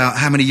talking about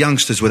how many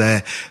youngsters were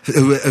there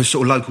who were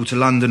sort of local to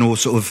London or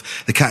sort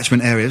of the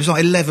catchment area. There was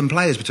like 11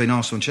 players between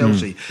Arsenal and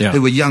Chelsea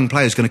who were young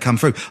players going to come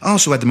through.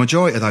 Arsenal had the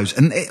majority of those,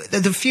 and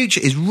the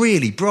future is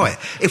really bright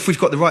if we've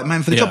got the right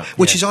man for the job,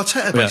 which is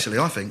Arteta. Basically,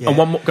 I think. Yeah. And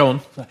one more, go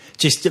on.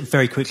 Just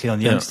very quickly on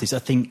the youngsters, I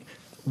think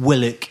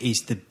Willock is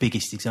the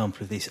biggest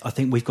example of this. I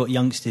think we've got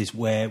youngsters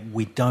where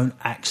we don't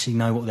actually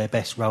know what their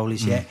best role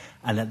is yet,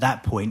 and at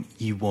that point,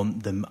 you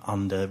want them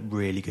under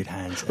really good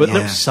hands. But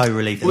I'm so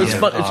relieved. Well, it's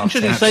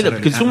interesting to say that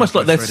because it's almost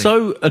like they're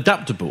so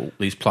adaptable,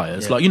 these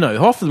players. Like, you know,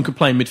 half of them can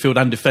play in midfield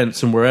and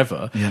defence and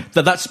wherever.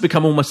 That's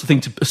become almost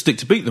a stick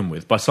to beat them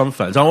with by some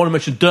fans. I want to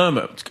mention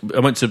Dermot.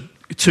 I went to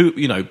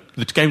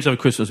the games over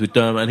Christmas with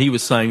Dermot, and he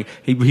was saying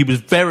he was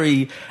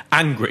very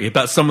angry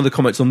about some of the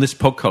comments on this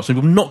podcast.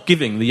 People not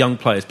giving the young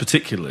players,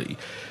 particularly,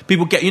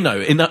 people get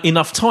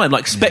enough time,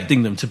 like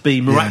expecting them to be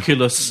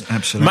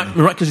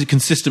miraculously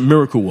consistent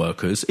miracle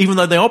workers, even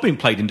though they are being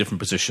played in different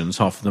positions.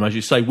 Half of them, as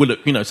you say,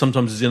 Willock,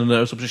 sometimes is in a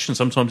nurse position,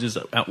 sometimes is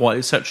out wide,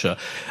 etc.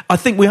 I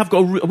think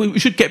we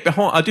should get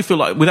behind. I do feel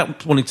like,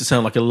 without wanting to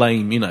sound like a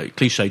lame,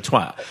 cliche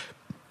twat.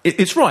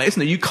 It's right,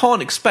 isn't it? You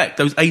can't expect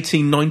those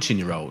 18,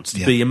 19-year-olds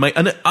to be amazing.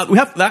 And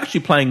they're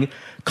actually playing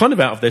kind of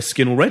out of their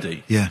skin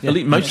already.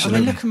 Most of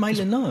them. Look at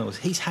Maitland-Niles.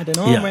 He's had an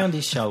arm around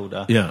his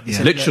shoulder.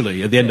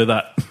 Literally, at the end of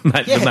that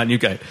the Man U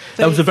game.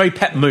 That was a very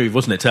pet move,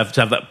 wasn't it,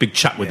 to have that big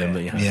chat with him that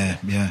he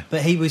had.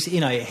 But he was,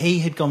 he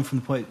had gone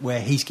from the point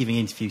where he's giving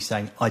interviews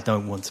saying, I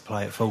don't want to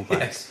play at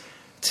fullback,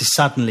 to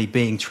suddenly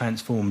being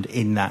transformed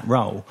in that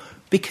role.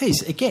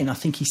 Because, again, I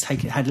think he's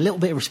had a little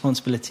bit of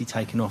responsibility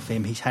taken off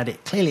him. He's had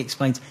it clearly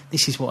explained,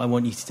 this is what I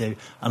want you to do,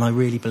 and I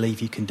really believe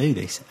you can do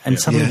this. And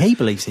something he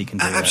believes he can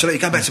do. Absolutely.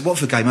 Going back to the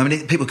Watford game, I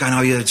mean, people going,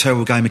 you had a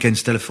terrible game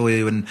against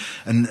Deulofeu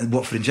and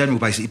Watford in general,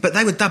 basically. But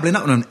they were doubling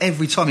up on him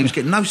every time. He was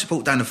getting no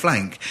support down the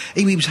flank.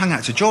 He was hung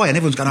out to dry, and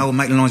everyone's going,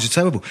 Maitland-Niles is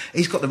terrible.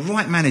 He's got the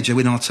right manager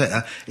in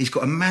Arteta. He's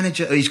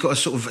got a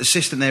sort of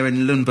assistant there in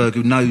Lundberg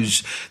who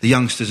knows the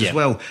youngsters as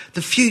well.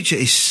 The future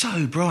is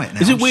so bright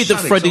now. Is it weird that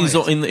Freddie's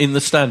in the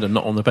stand and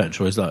not on the bench,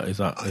 or is that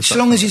as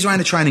long as he's around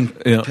the training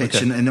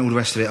pitch and all the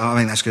rest of it, I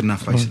think that's good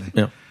enough, basically.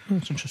 Yeah,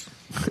 that's interesting.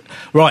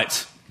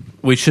 Right,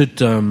 we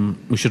should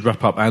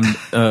wrap up,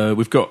 and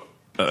we've got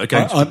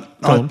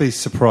I'd be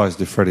surprised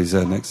if Freddie's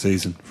there next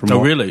season.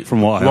 Really?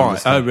 From what I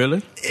understand. Oh,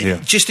 really? Yeah.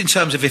 Just in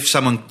terms of if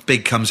someone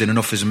big comes in and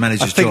offers a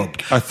manager's job.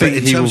 I think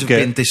in terms of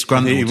being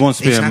disgruntled, he wants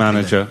to be a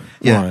manager.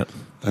 Yeah. Right.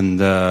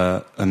 And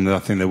I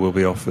think there will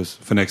be offers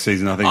for next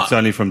season. I think it's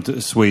only from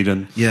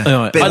Sweden.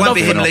 Yeah, but it won't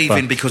be him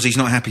leaving because he's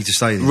not happy to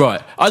stay there.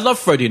 Right. I love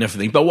Freddie and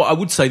everything, but what I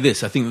would say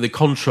this, I think that the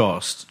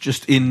contrast,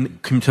 just in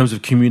terms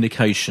of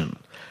communication,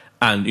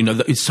 and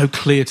it's so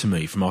clear to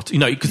me from Arteta,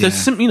 because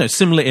there's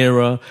similar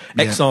era,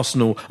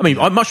 ex-Arsenal. I mean,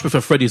 I much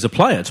prefer Freddie as a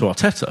player to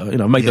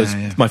Arteta. I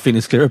made my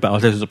feelings clear about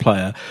Arteta as a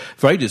player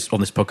for ages on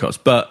this podcast,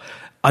 but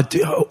I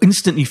do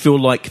instantly feel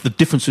like the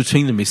difference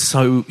between them is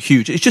so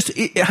huge. It's just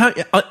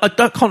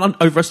I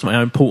can't overestimate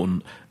how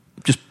important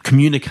just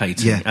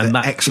communicating and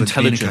that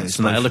intelligence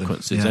and that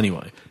eloquence is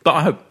anyway. But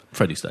I hope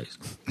Freddie stays.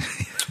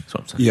 That's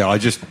what I'm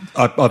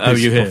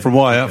saying. Yeah, from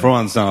what I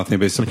understand, I think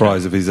it'd be a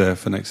surprise if he's there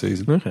for next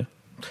season. Okay,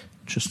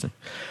 interesting.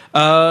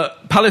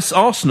 Palace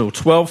Arsenal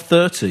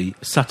 12:30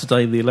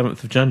 Saturday the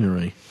 11th of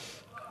January.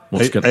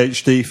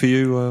 HD for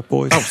you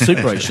boys? Oh,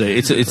 super HD.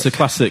 It's a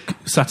classic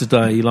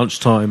Saturday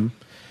lunchtime.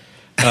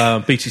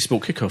 BT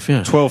Sport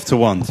kickoff,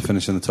 12-1 to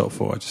finish in the top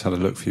four. I just had a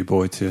look for you,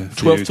 boy.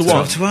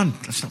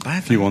 12-1. That's not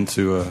bad. If you want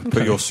to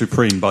put your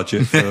supreme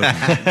budget for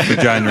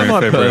January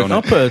and February on it,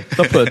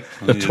 I'll put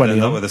a 20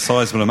 on. With a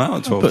sizable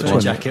amount of 12-1. Put a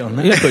jacket on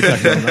that. Yeah, put a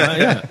jacket on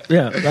that.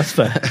 Yeah, that's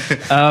fair.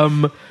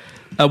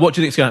 What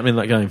do you think's going to happen in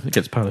that game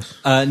against Palace?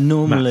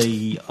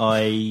 Normally,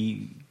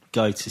 I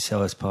go to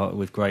Selhurst Park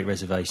with great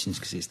reservations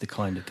because it's the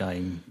kind of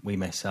game we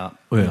mess up.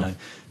 The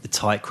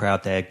tight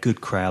crowd there, good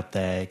crowd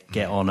there,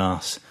 get on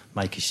us.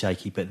 Make us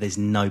shaky, but there's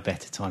no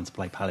better time to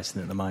play Palace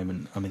than at the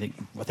moment. I mean,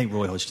 I think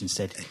Roy Hodgson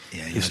said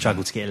he'll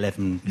struggle to get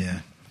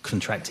 11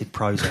 contracted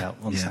pros out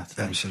on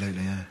Saturday.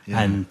 Absolutely,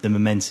 yeah. And the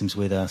momentum's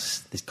with us.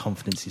 This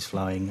confidence is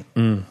flowing.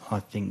 I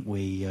think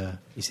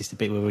is this the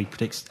bit where we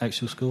predict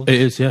actual scores? It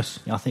is, yes.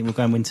 I think we'll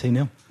go and win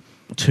 2-0.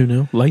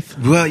 2-0, Lath?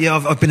 Well, yeah,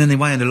 I've been in the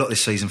away end a lot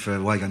this season for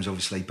away games,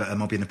 obviously, but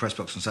I'll be in the press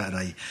box on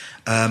Saturday.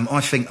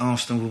 I think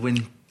Arsenal will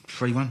win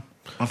 3-1.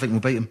 I think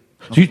we'll beat them.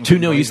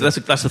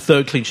 2-0, that's a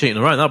third clean sheet in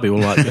a row. That'll be all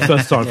right. The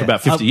first time for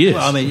about 50 years.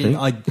 Well, I mean,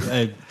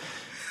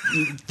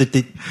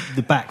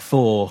 the back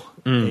four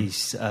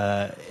is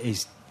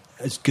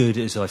as good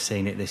as I've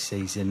seen it this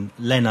season.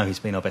 Leno has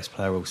been our best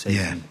player all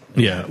season.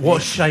 Yeah. What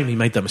a shame he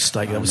made that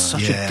mistake. That was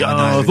such a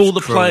go. Of all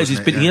the players, he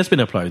has been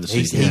a player this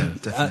season.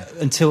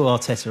 Until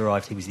Arteta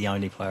arrived, he was the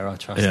only player I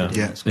trusted.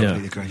 Yeah,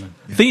 completely agree.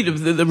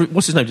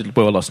 What's his name? Did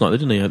well last night,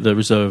 didn't he? The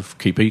reserve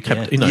keeper. He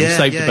kept, he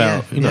saved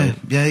about.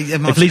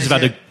 If Leeds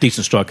have had a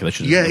decent striker, they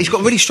should. Yeah, he's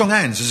got really strong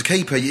hands as a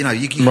keeper. You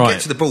can get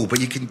to the ball, but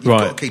you've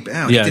got to keep it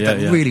out. He did that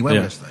really well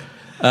yesterday.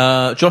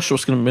 Josh,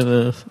 what's going to be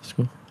the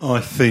score? I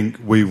think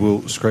we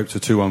will scrape to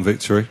 2-1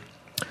 victory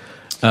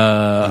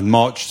and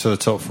march to the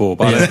top four.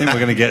 But I don't think we're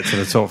going to get to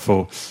the top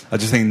four. I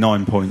just think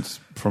 9 points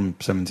from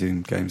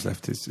 17 games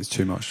left is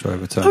too much to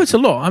overturn. Oh, it's a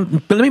lot.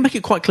 But let me make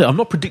it quite clear. I'm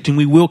not predicting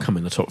we will come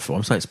in the top four.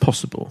 I'm saying it's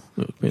possible.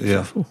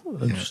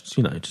 Just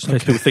in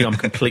case people think I've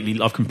completely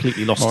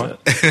lost it.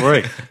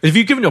 Great. Have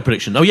you given your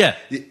prediction? Oh, yeah.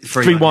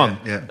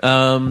 3-1. Yeah.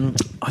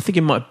 I think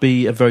it might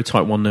be a very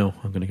tight 1-0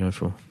 I'm going to go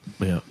for.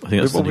 Yeah, I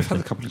think that's we've had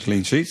a couple of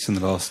clean sheets in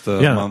the last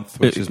month,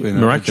 which has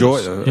been a joy,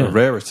 a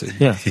rarity.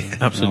 Yeah,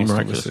 absolutely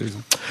miraculous.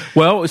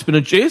 Well, it's been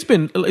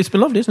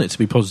lovely, isn't it, to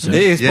be positive?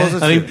 It is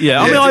positive.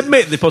 I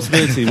admit the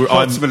possibility.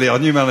 Ultimately, our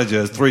new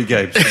manager has 3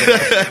 games.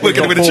 We're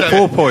going to win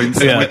 4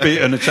 points, and we've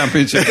beaten a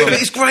championship.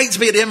 It's great to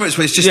be at the Emirates,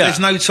 but it's just there's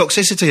no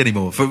toxicity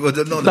anymore.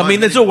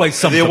 There's always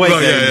something. The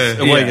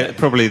away games,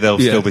 probably they'll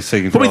still be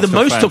singing. Probably the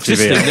most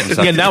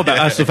toxicity. Now about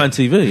Aston Fan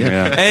TV.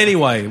 Yeah.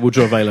 Anyway, we'll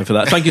draw a veil for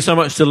that. Thank you so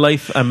much to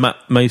Laith and Matt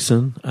Mason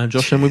and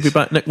Josh, and we'll be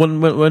back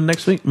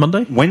next week,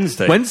 Monday?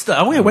 Wednesday.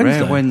 Oh, yeah,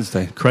 Wednesday.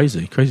 Wednesday.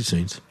 Crazy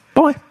scenes.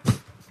 Bye.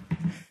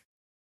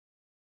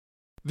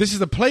 This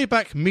is a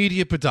Playback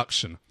Media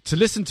production. To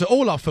listen to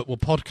all our football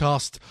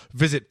podcasts,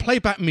 visit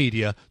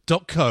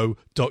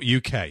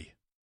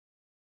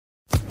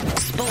playbackmedia.co.uk.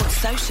 Sports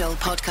Social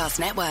Podcast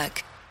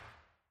Network.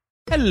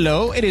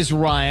 Hello, it is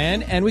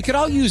Ryan, and we could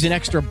all use an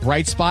extra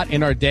bright spot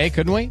in our day,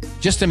 couldn't we?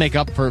 Just to make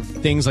up for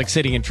things like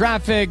sitting in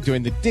traffic,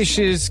 doing the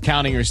dishes,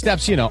 counting your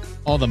steps,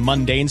 all the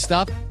mundane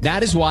stuff.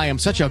 That is why I'm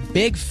such a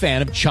big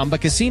fan of Chumba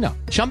Casino.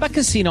 Chumba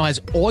Casino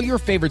has all your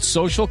favorite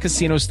social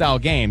casino-style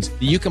games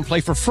that you can play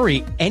for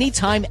free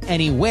anytime,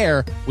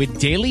 anywhere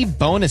with daily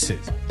bonuses.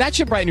 That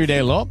should brighten your day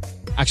a little.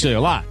 Actually,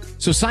 a lot.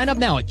 So sign up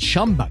now at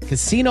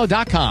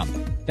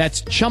ChumbaCasino.com.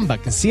 That's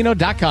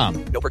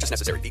ChumbaCasino.com. No purchase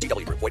necessary.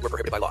 VGW Group. Void where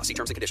prohibited by law. See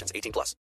terms and conditions. 18+.